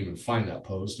 I couldn't even find that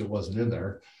post. It wasn't in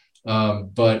there.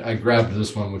 But I grabbed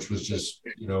this one, which was just,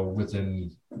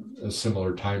 within a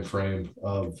similar time frame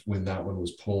of when that one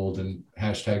was pulled, and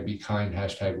 #be kind,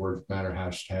 #words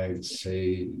matter,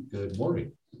 #say good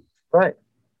morning. Right.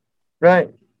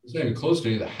 Right. It's not even close to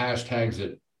any of the hashtags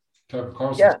that Tucker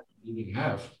Carlson didn't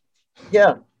have.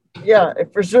 Yeah. Yeah,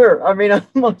 for sure. I mean,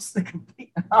 almost the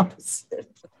complete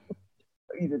opposite.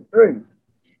 The truth.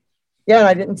 Yeah, and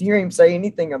I didn't hear him say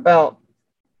anything about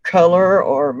color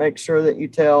or make sure that you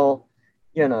tell,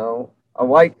 a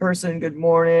white person good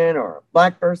morning or a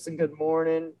black person good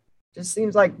morning. Just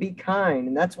seems like be kind.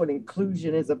 And that's what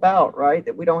inclusion is about, right?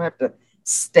 That we don't have to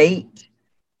state,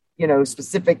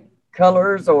 specific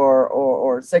colors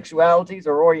or sexualities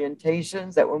or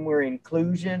orientations, that when we're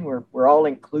inclusion, we're all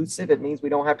inclusive. It means we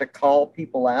don't have to call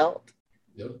people out.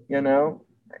 Yep.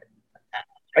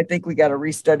 I think we got to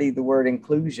restudy the word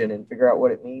inclusion and figure out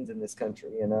what it means in this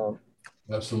country,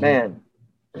 Absolutely. Man.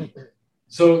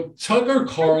 So Tucker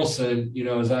Carlson,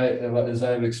 as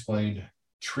I've explained,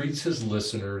 treats his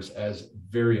listeners as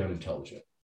very unintelligent.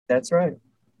 That's right.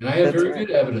 And I have very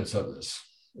good evidence of this,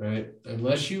 right?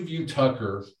 Unless you view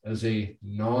Tucker as a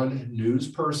non-news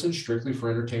person strictly for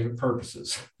entertainment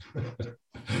purposes.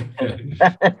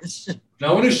 Now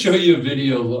I want to show you a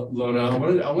video, Lona.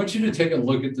 I want you to take a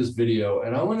look at this video,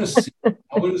 and I want to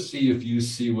see if you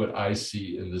see what I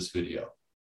see in this video.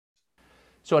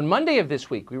 So on Monday of this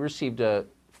week, we received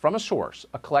from a source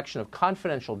a collection of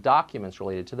confidential documents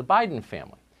related to the Biden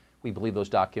family. We believe those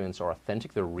documents are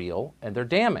authentic, they're real, and they're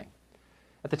damning.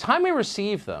 At the time we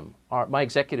received them, my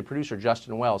executive producer,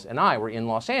 Justin Wells, and I were in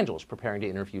Los Angeles preparing to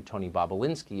interview Tony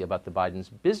Bobulinski about the Biden's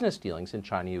business dealings in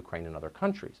China, Ukraine, and other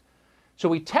countries. So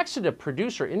we texted a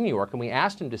producer in New York, and we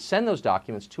asked him to send those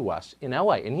documents to us in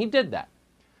LA, and he did that.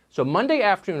 So Monday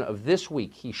afternoon of this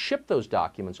week, he shipped those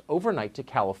documents overnight to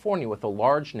California with a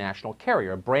large national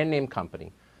carrier, a brand name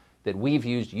company that we've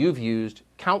used, you've used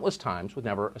countless times with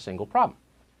never a single problem.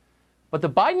 But the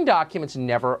Biden documents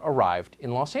never arrived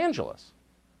in Los Angeles.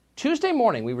 Tuesday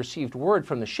morning, we received word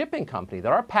from the shipping company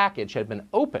that our package had been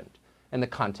opened and the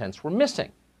contents were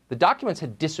missing. The documents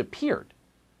had disappeared.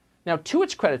 Now, to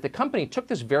its credit, the company took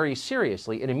this very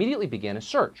seriously and immediately began a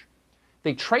search.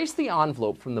 They traced the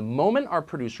envelope from the moment our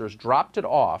producers dropped it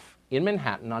off in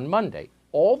Manhattan on Monday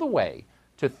all the way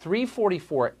to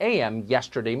 3:44 a.m.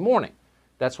 yesterday morning.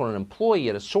 That's when an employee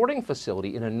at a sorting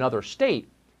facility in another state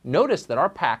noticed that our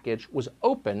package was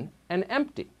open and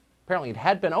empty. Apparently, it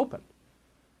had been opened.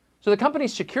 So the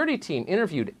company's security team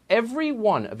interviewed every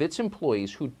one of its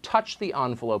employees who touched the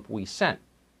envelope we sent.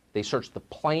 They searched the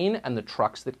plane and the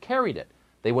trucks that carried it.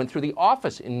 They went through the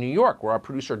office in New York where our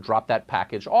producer dropped that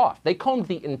package off. They combed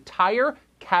the entire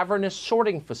cavernous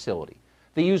sorting facility.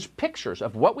 They used pictures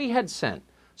of what we had sent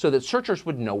so that searchers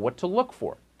would know what to look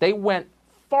for. They went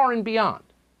far and beyond,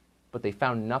 but they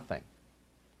found nothing.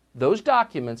 Those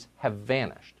documents have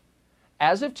vanished.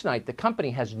 As of tonight, the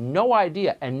company has no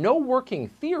idea and no working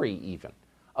theory even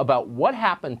about what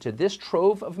happened to this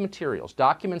trove of materials,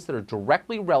 documents that are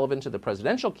directly relevant to the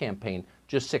presidential campaign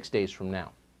just 6 days from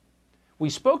now. We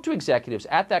spoke to executives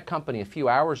at that company a few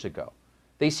hours ago.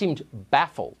 They seemed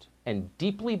baffled and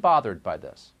deeply bothered by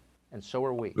this, and so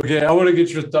are we. Okay, I want to get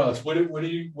your thoughts. What do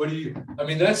you? I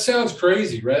mean, that sounds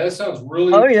crazy, right? That sounds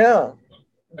really. Oh yeah,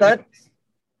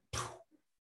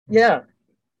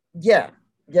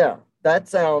 yeah. That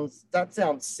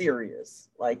sounds serious.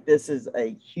 Like this is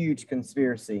a huge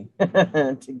conspiracy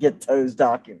to get those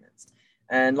documents.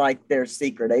 And like there's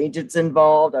secret agents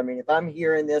involved. I mean, if I'm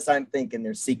hearing this, I'm thinking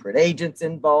there's secret agents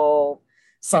involved.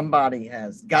 Somebody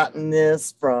has gotten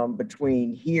this from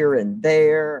between here and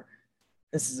there.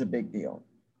 This is a big deal.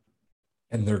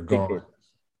 And they're gone.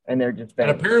 And they're just bad.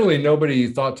 And apparently nobody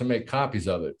thought to make copies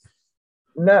of it.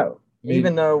 No. I mean,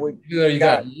 even though you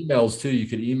got emails too. You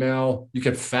could email, you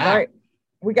could fax. Right.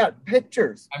 We got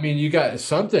pictures. I mean, you got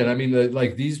something. I mean,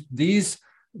 like these,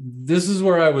 this is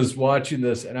where I was watching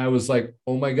this and I was like,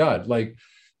 oh my God, like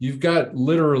you've got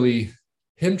literally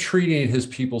him treating his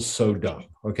people so dumb.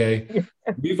 Okay.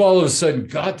 We've all of a sudden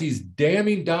got these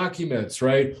damning documents,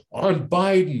 right, on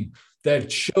Biden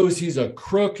that shows he's a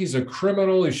crook, he's a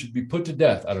criminal, he should be put to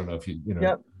death. I don't know if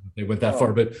they went that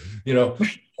far, but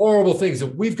horrible things.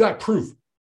 And we've got proof,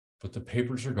 but the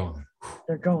papers are gone.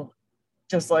 They're gone.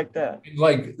 Just like that.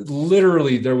 Like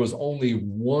literally, there was only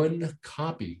one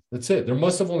copy. That's it. There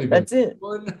must have only been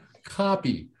one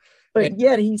copy. But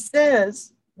yet he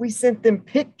says we sent them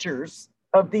pictures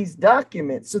of these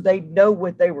documents so they know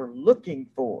what they were looking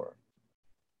for.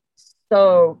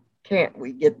 So can't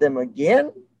we get them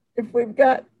again if we've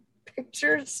got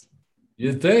pictures?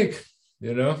 You'd think,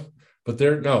 but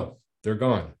they're gone. They're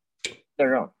gone.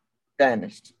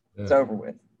 Vanished. Yeah. It's over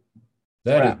with.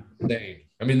 That is insane.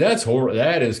 I mean, that's horrible.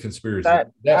 That is conspiracy.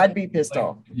 I'd be pissed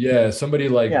off. Yeah, somebody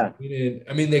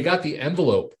they got the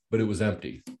envelope, but it was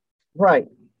empty. Right.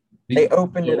 They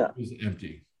opened it up. It was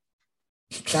empty.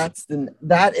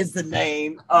 That is the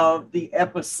name of the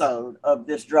episode of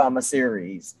this drama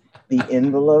series. The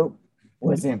envelope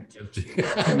was empty. I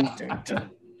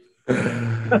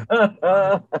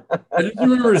just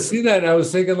remember seeing that and I was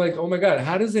thinking like, oh my God,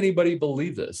 how does anybody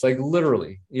believe this? Like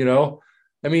literally,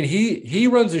 I mean, he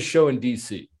runs a show in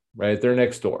DC, right? They're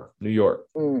next door, New York,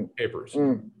 papers.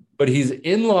 But he's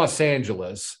in Los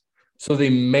Angeles. So they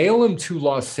mail him to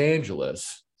Los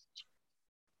Angeles.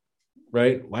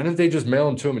 Right? Why don't they just mail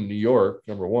them to him in New York,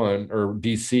 number one, or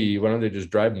DC? Why don't they just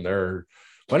drive them there?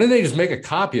 Why don't they just make a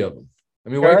copy of them? I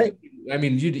mean,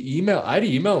 I'd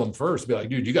email them first, be like,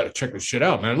 dude, you got to check this shit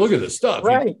out, man. Look at this stuff.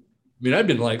 Right. I mean, I've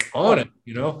been like on it,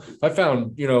 If I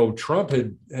found, Trump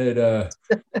had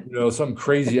something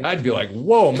crazy, I'd be like,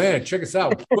 whoa, man, check us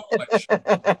out.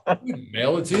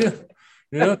 Mail it to you.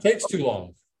 It takes too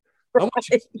long. I want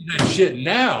you to see that shit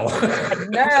now.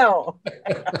 Now.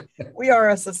 We are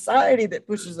a society that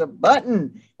pushes a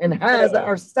button and has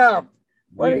our stuff.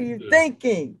 What are you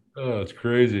thinking? Oh, it's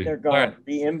crazy. They're gone. Right.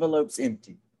 The envelope's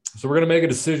empty. So we're going to make a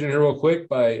decision here real quick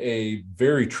by a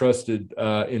very trusted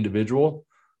individual.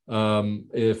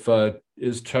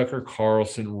 Is Tucker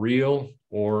Carlson real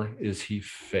or is he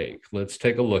fake? Let's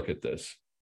take a look at this.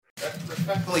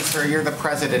 Respectfully, sir, you're the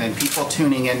president, and people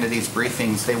tuning into these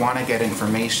briefings, they want to get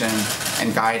information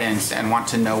and guidance and want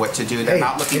to know what to do. They're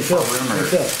not looking for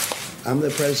rumors. I'm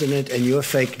the president, and you're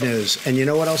fake news. And you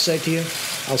know what I'll say to you?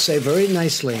 I'll say very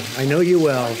nicely, I know you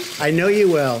well. I know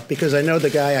you well, because I know the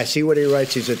guy. I see what he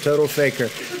writes. He's a total faker.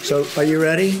 So are you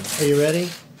ready? Are you ready?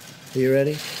 Are you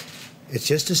ready? It's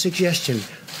just a suggestion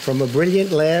from a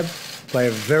brilliant lab by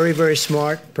a very, very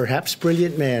smart, perhaps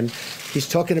brilliant man. He's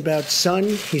talking about sun,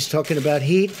 he's talking about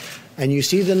heat, and you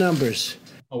see the numbers.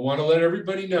 I want to let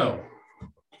everybody know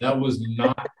that was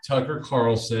not Tucker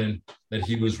Carlson that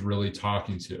he was really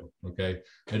talking to, okay?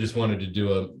 I just wanted to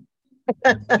do a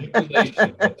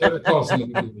manipulation, Tucker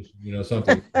Carlson manipulation,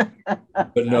 something.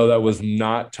 But no, that was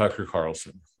not Tucker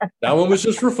Carlson. That one was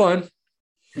just for fun.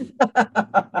 That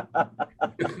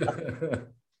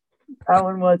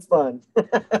one was fun.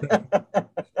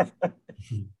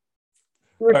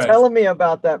 You were telling me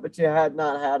about that, but you had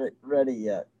not had it ready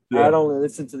yet. Yeah. I'd only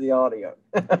listened to the audio.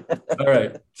 All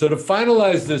right. So to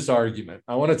finalize this argument,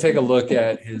 I want to take a look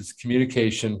at his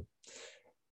communication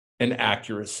and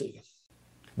accuracy.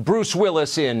 Bruce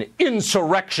Willis in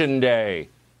Insurrection Day.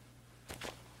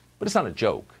 But it's not a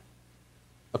joke.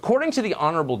 According to the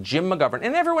Honorable Jim McGovern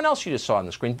and everyone else you just saw on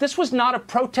the screen, this was not a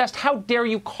protest. How dare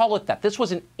you call it that? This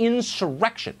was an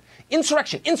insurrection.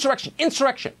 Insurrection, insurrection,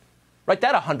 insurrection. Write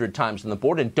that 100 times on the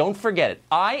board, and don't forget it.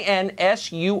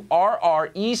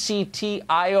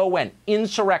 INSURRECTION.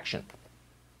 Insurrection.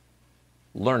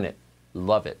 Learn it.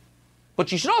 Love it.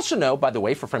 But you should also know, by the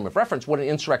way, for frame of reference, what an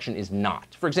insurrection is not.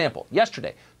 For example,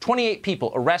 yesterday, 28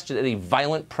 people arrested at a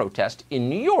violent protest in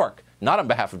New York, not on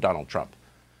behalf of Donald Trump.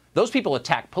 Those people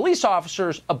attacked police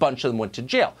officers. A bunch of them went to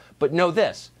jail. But know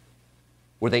this.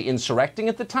 Were they insurrecting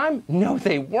at the time? No,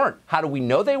 they weren't. How do we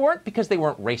know they weren't? Because they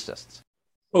weren't racists.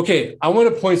 Okay, I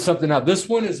want to point something out. This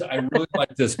one is, I really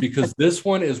like this because this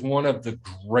one is one of the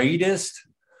greatest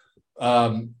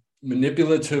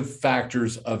manipulative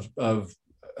factors of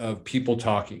people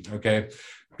talking, okay?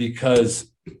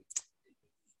 Because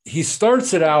he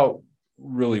starts it out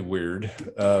really weird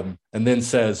and then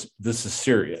says, this is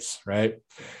serious, right?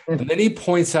 And then he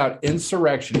points out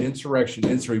insurrection.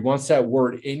 He wants that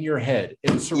word in your head.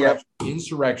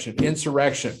 Insurrection.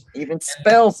 Even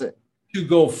spells it. To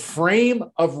go frame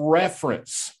of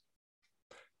reference,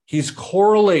 he's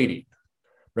correlating,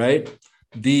 right?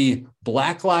 The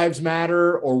Black Lives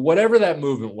Matter or whatever that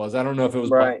movement was. I don't know if it was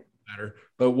Black Lives Matter,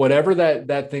 but whatever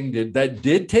that thing that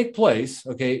did take place,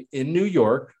 okay, in New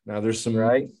York. Now there's some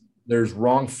there's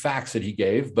wrong facts that he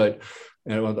gave, but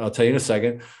and I'll tell you in a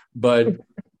second, but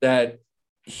that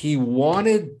he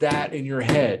wanted that in your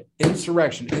head,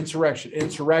 insurrection,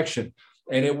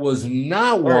 and it was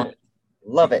not one.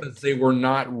 Love it. Because they were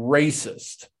not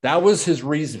racist. That was his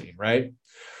reasoning, right?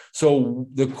 So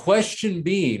the question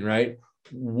being, right,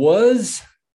 was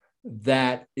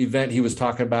that event he was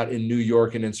talking about in New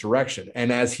York an insurrection?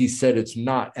 And as he said, it's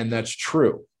not, and that's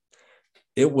true.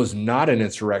 It was not an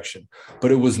insurrection,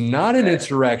 but it was not an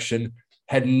insurrection,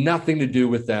 had nothing to do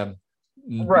with them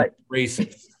right.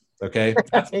 racist. Okay.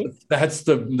 That's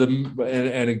the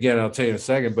and again, I'll tell you in a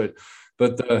second, but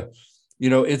the,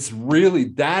 it's really,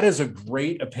 that is a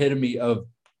great epitome of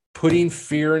putting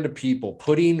fear into people,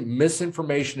 putting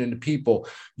misinformation into people,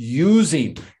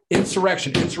 using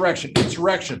insurrection.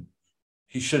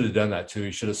 He should have done that too.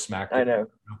 He should have smacked it.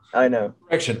 I know.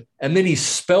 Insurrection. And then he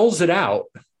spells it out.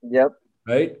 Yep.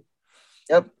 Right?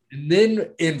 Yep. And then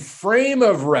in frame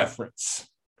of reference,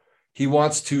 he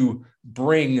wants to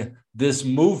bring this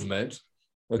movement,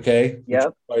 okay?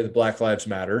 Yep. By the Black Lives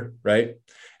Matter, right?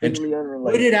 And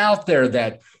totally put it out there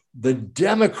that the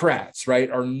Democrats, right,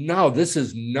 this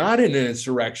is not an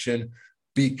insurrection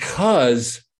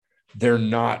because they're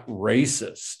not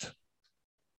racist.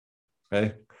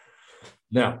 Okay.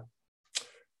 Now,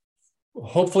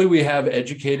 hopefully we have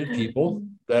educated people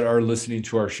that are listening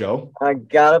to our show. I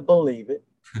gotta believe it.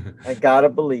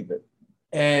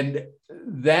 And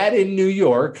that in New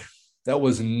York, that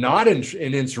was not an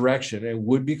insurrection and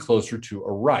would be closer to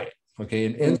a riot. Okay.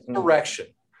 An insurrection.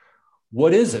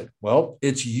 What is it? Well,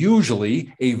 it's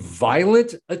usually a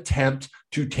violent attempt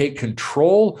to take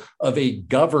control of a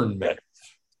government.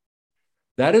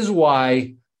 That is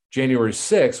why January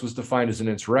 6th was defined as an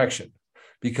insurrection,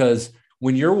 because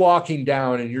when you're walking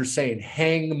down and you're saying,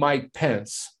 hang Mike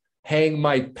Pence,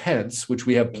 which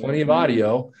we have plenty of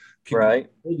audio, people right,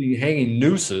 hanging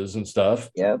nooses and stuff.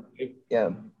 Yep.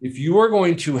 If you are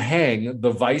going to hang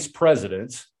the vice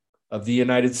president of the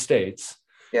United States,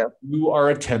 you are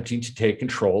attempting to take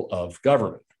control of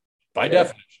government by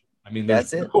definition. I mean,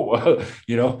 that's it.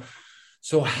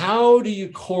 So how do you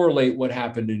correlate what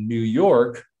happened in New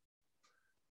York?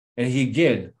 And he,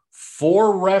 again,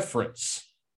 for reference.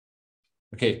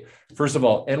 Okay, first of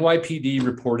all, NYPD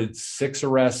reported 6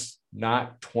 arrests,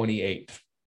 not 28.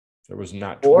 There was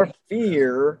not 20. For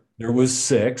fear. There was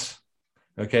 6.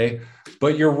 Okay,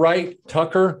 but you're right,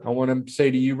 Tucker. I want to say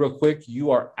to you real quick,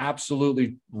 you are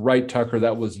absolutely right, Tucker.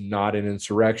 That was not an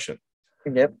insurrection.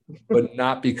 Yep. But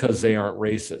not because they aren't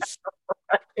racist.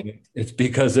 It's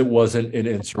because it wasn't an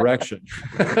insurrection.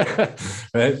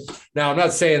 Right? Now, I'm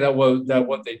not saying that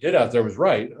what they did out there was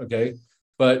right. Okay.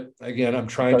 But again, I'm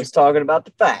talking about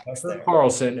the facts.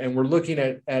 Carlson, and we're looking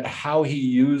at how he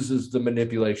uses the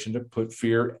manipulation to put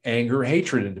fear, anger,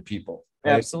 hatred into people.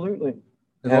 Right? Absolutely.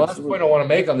 And the last point I want to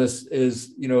make on this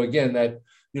is, again, that,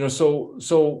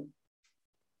 so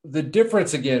the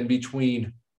difference again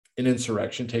between an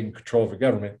insurrection, taking control of a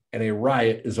government, and a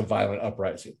riot is a violent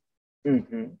uprising.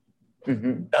 Mm-hmm.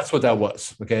 Mm-hmm. That's what that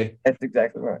was. Okay. That's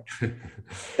exactly right.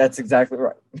 That's exactly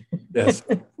right. Yes.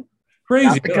 Crazy.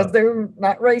 Not because they're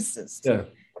not racist. Yeah.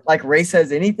 Like race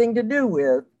has anything to do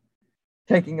with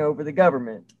taking over the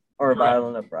government or a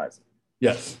violent uprising.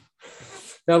 Yes.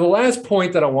 Now, the last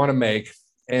point that I want to make,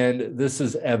 and this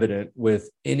is evident with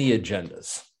any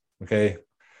agendas, okay,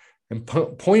 and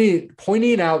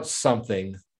pointing out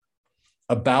something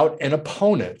about an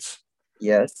opponent,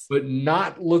 yes, but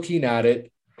not looking at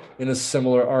it in a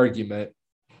similar argument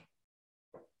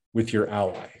with your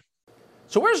ally.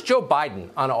 So where's Joe Biden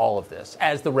on all of this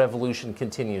as the revolution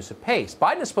continues apace?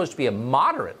 Biden is supposed to be a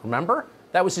moderate, remember?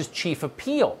 That was his chief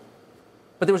appeal.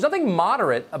 But there was nothing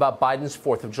moderate about Biden's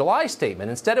 4th of July statement.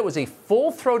 Instead, it was a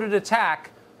full-throated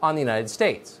attack on the United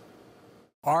States.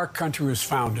 Our country was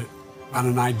founded on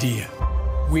an idea.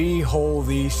 We hold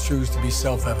these truths to be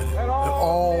self-evident, that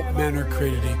all men are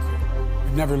created equal.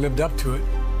 We've never lived up to it.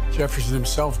 Jefferson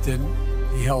himself didn't.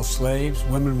 He held slaves.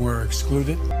 Women were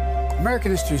excluded.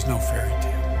 American history is no fairy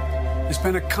tale. There's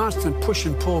been a constant push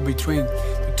and pull between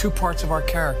the two parts of our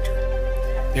character.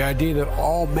 The idea that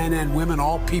all men and women,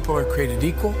 all people are created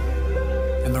equal,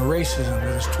 and the racism that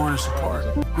has torn us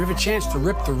apart. We have a chance to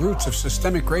rip the roots of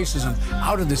systemic racism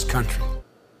out of this country.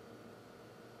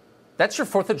 That's your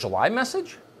 4th of July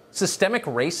message? Systemic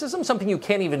racism? Something you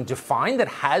can't even define, that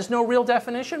has no real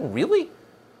definition? Really?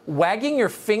 Wagging your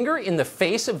finger in the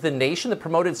face of the nation that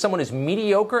promoted someone as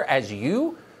mediocre as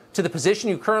you to the position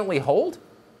you currently hold?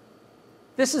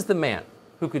 This is the man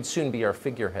who could soon be our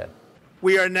figurehead.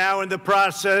 We are now in the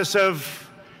process of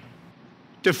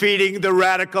defeating the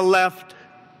radical left,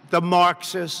 the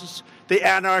Marxists, the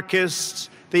anarchists,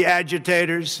 the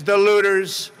agitators, the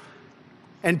looters,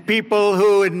 and people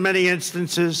who, in many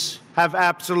instances, have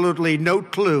absolutely no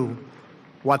clue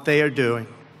what they are doing.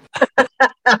 That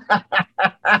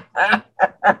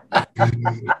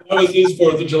was his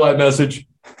 4th of July message.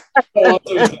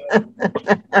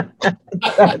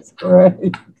 That's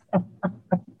great.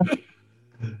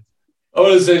 I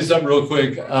want to say something real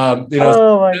quick.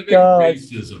 Oh my God.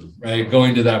 Racism, right?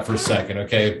 Going to that for a second,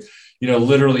 okay?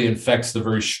 Literally infects the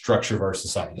very structure of our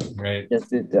society, right?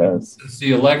 Yes, it does. Since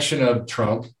the election of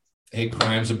Trump, hate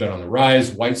crimes have been on the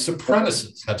rise. White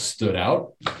supremacists have stood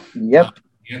out. Yep.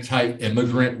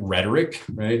 Anti-immigrant rhetoric,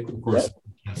 right? Of course,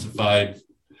 intensified.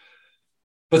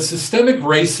 But systemic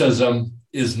racism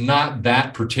is not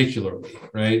that particularly,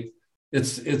 right?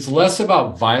 It's less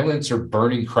about violence or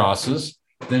burning crosses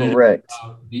than it is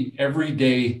about the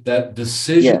everyday that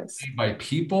decisions made by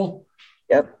people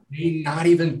may not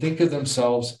even think of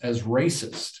themselves as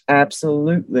racist.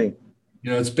 Absolutely.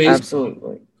 It's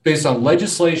based on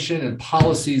legislation and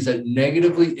policies that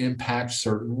negatively impact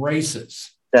certain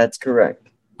races. That's correct.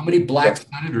 How many black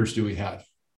senators do we have?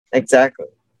 Exactly.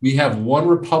 We have 1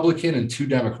 Republican and 2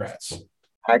 Democrats.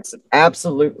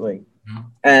 Absolutely. Yeah.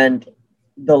 And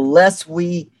the less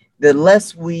we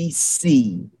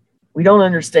see, we don't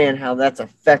understand how that's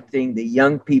affecting the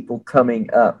young people coming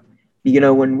up.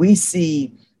 When we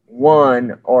see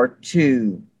 1 or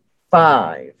 2,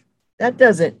 5,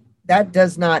 that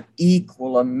does not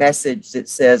equal a message that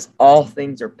says all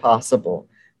things are possible,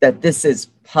 that this is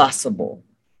possible.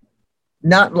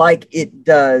 Not like it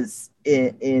does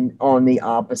in on the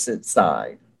opposite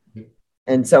side.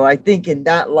 And so I think in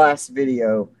that last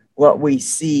video, what we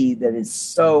see that is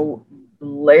so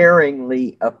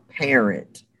glaringly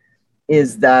apparent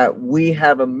is that we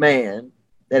have a man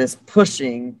that is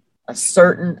pushing a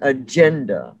certain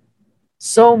agenda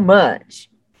so much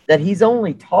that he's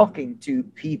only talking to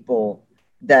people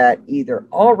that either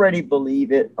already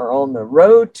believe it or on the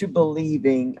road to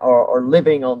believing or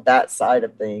living on that side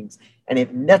of things. And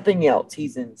if nothing else,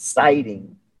 he's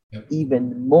inciting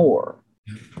even more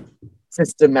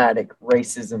systematic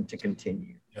racism to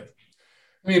continue. I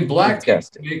mean, black people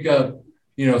make up,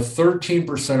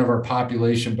 13% of our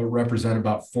population, but represent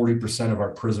about 40% of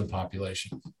our prison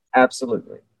population.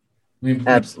 Absolutely.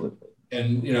 Absolutely.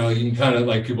 And, you can kind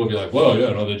of people be like, well,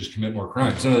 yeah, no, they just commit more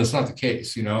crimes. No, that's not the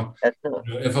case,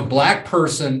 If a black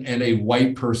person and a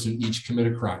white person each commit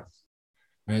a crime,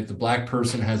 right, the black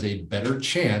person has a better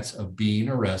chance of being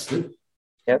arrested.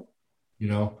 Yep.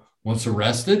 Once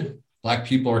arrested, black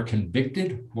people are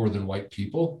convicted more than white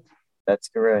people. That's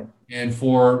correct. And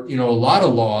for, a lot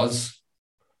of laws,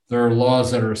 there are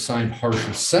laws that are assigned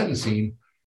harsher sentencing,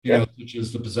 such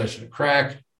as the possession of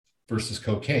crack versus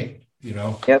cocaine,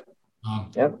 Yep.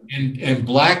 And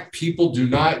black people do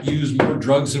not use more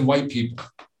drugs than white people.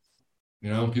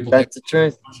 People that's the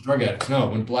truth. Drug addicts. No,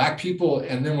 when black people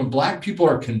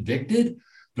are convicted,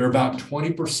 they're about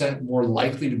 20% more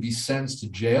likely to be sentenced to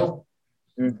jail.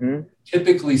 Mm-hmm.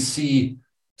 Typically see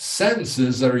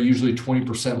sentences that are usually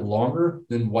 20% longer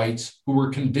than whites who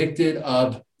were convicted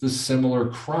of the similar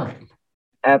crime.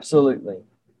 Absolutely.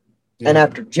 Yeah. And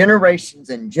after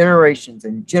generations and generations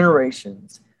and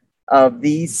generations of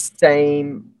these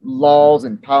same laws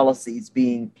and policies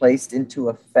being placed into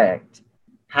effect,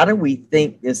 how do we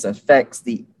think this affects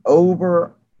the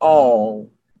overall,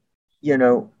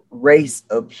 race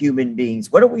of human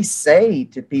beings? What do we say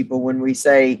to people when we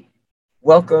say,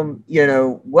 welcome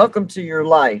to your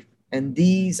life, and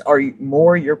these are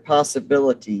more your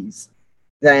possibilities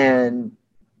than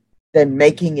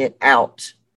making it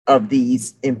out of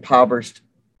these impoverished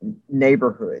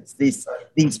neighborhoods,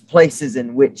 these places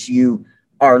in which you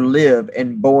are live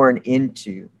and born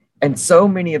into? And so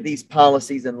many of these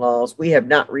policies and laws we have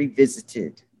not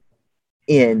revisited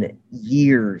in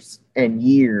years and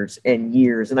years and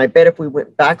years. And I bet if we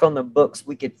went back on the books,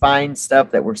 we could find stuff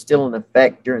that were still in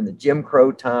effect during the Jim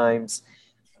Crow times.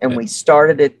 And we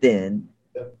started it then.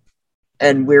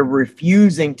 And we're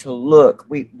refusing to look.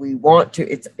 We want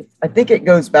to. I think it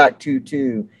goes back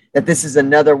to that this is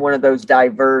another one of those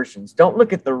diversions. Don't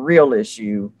look at the real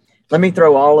issue. Let me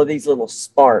throw all of these little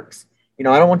sparks.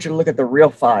 I don't want you to look at the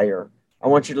real fire. I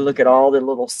want you to look at all the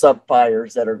little sub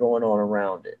fires that are going on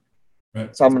around it.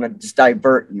 Right. So I'm going to just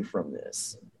divert you from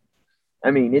this.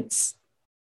 I mean,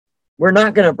 we're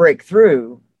not going to break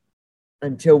through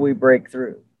until we break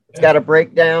through. It's got to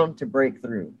break down to break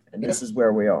through. And this is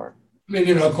where we are. I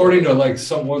mean, according to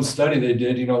one study they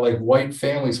did, white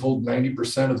families hold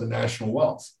 90% of the national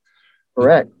wealth.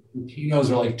 Correct.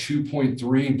 Latinos are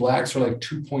 2.3, blacks are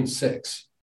 2.6.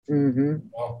 Mm-hmm.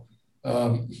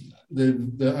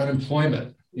 The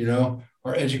unemployment,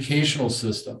 our educational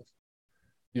system.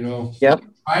 You know, yep.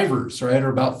 Drivers, right, are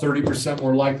about 30%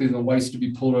 more likely than whites to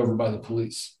be pulled over by the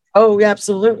police. Oh,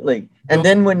 absolutely. And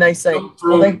then when they say,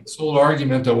 this whole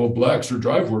argument that, well, blacks should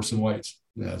drive worse than whites.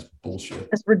 That's bullshit.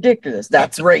 That's ridiculous.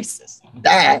 That's racist.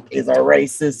 That is a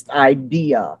racist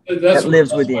idea that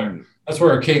lives within you. That's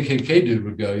where a KKK dude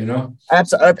would go, you know?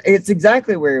 Absolutely. It's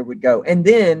exactly where it would go. And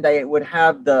then they would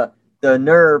have the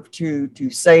nerve to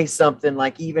say something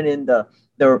like, even in the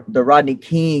Rodney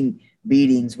King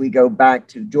beatings, we go back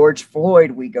to George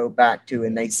Floyd, we go back to,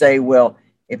 and they say, well,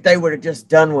 if they would have just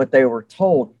done what they were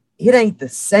told, it ain't the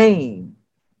same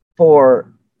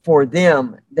for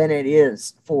them than it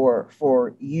is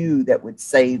for you that would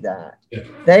say that. Yeah.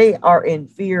 They are in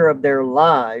fear of their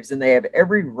lives, and they have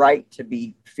every right to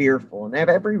be fearful, and they have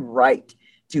every right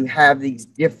to have these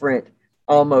different,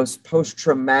 almost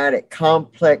post-traumatic,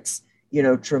 complex,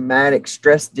 traumatic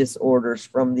stress disorders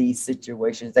from these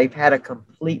situations. They've had a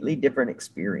completely different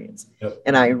experience. Yep.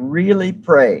 And I really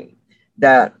pray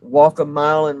that Walk a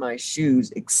Mile in My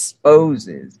Shoes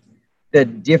exposes the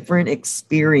different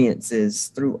experiences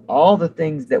through all the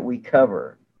things that we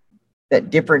cover that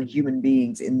different human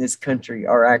beings in this country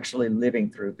are actually living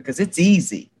through. Because it's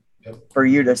easy for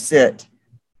you to sit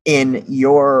in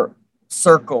your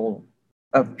circle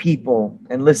of people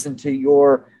and listen to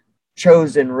your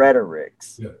chosen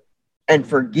rhetorics and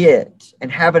forget and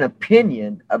have an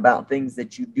opinion about things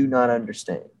that you do not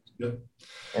understand.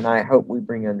 And I hope we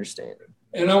bring understanding.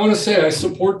 And I want to say I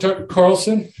support Tucker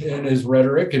Carlson and his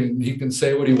rhetoric, and he can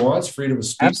say what he wants, freedom of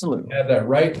speech. Absolutely. Have that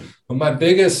right. But my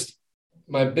biggest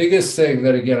thing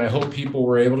that, again, I hope people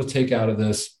were able to take out of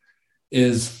this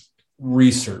is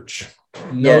research.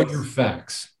 Know your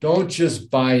facts. Don't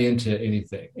just buy into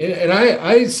anything. And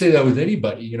I say that with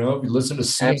anybody, if you listen to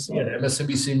CNN,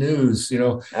 MSNBC News,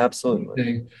 absolutely.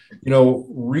 Anything,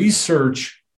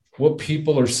 research what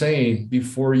people are saying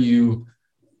before you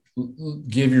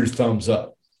give your thumbs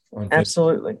up.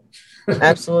 Absolutely.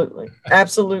 Absolutely.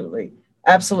 Absolutely.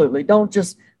 Absolutely. Don't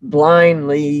just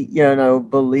blindly,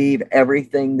 believe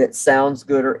everything that sounds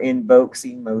good or invokes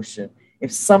emotion.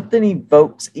 If something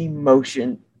evokes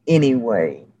emotion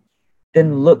anyway,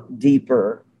 then look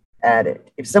deeper at it.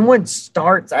 If someone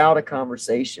starts out a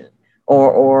conversation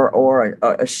or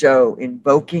a show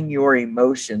invoking your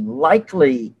emotion,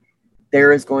 likely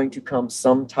there is going to come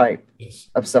some type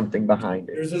of something behind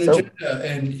it. There's an agenda,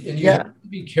 and you have to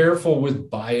be careful with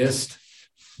biased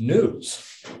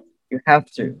news. You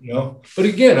have to. But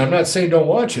again, I'm not saying don't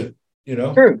watch it,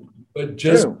 True. But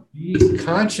just be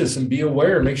conscious and be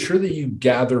aware. Make sure that you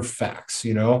gather facts,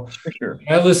 For sure.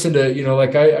 I listened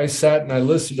to, I sat and I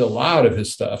listened to a lot of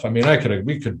his stuff. I mean,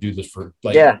 we could do this for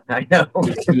I know.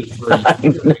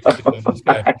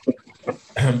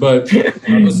 But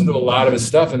I listened to a lot of his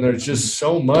stuff, and there's just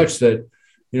so much that,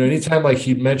 anytime like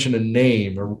he'd mention a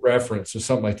name or reference or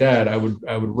something like that, I would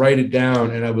write it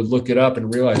down and I would look it up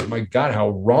and realize, my God,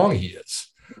 how wrong he is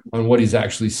on what he's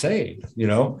actually saying,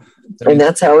 And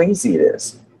that's how easy it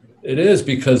is. It is,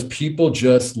 because people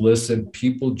just listen.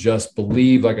 People just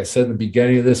believe. Like I said in the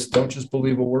beginning of this, don't just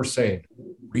believe what we're saying.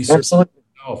 Research yourself.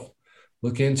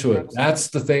 Look into it. That's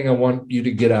the thing I want you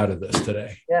to get out of this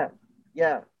today.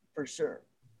 Yeah, for sure.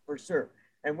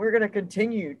 And we're going to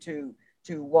continue to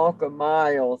walk a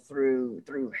mile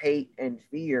through hate and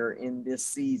fear in this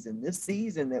season. This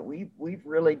season that we've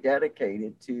really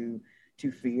dedicated to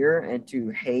fear and to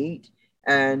hate.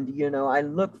 And, I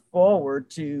look forward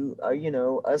to,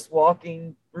 us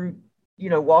walking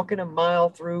a mile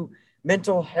through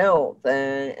mental health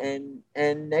and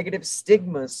negative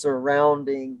stigma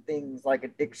surrounding things like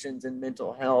addictions and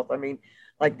mental health. I mean,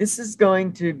 like, this is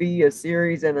going to be a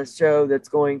series and a show that's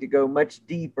going to go much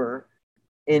deeper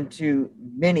into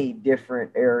many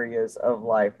different areas of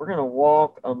life. We're going to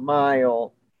walk a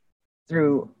mile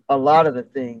through a lot of the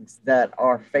things that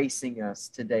are facing us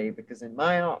today, because in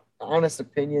my honest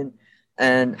opinion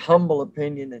and humble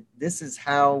opinion, this is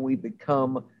how we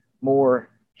become more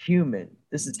human.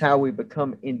 This is how we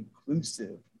become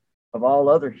inclusive of all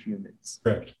other humans.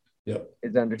 Correct. Yep.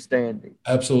 Is understanding.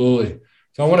 Absolutely.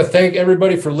 So I want to thank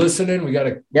everybody for listening. We got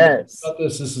to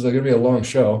this is going to be a long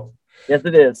show. Yes,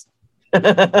 it is. And,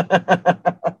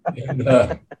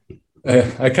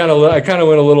 I kind of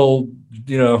went a little,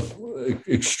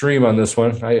 extreme on this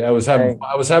one. I was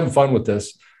having fun with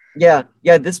this. Yeah.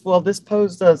 This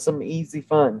posed some easy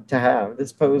fun to have.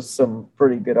 This posed some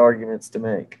pretty good arguments to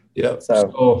make. Yeah.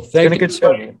 So thank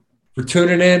you for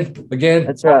tuning in again.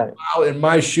 That's right. Mile in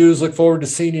My Shoes. Look forward to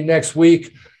seeing you next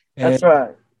week. That's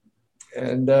right.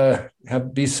 And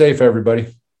be safe,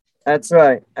 everybody. That's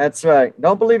right.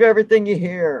 Don't believe everything you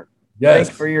hear. Yes.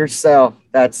 Think for yourself.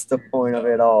 That's the point of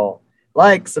it all.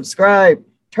 Like, subscribe,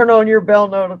 turn on your bell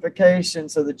notification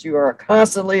so that you are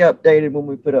constantly updated when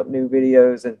we put up new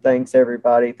videos. And thanks,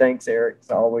 everybody. Thanks, Eric.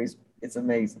 It's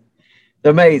amazing. It's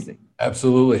amazing.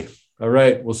 Absolutely. All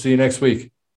right. We'll see you next week.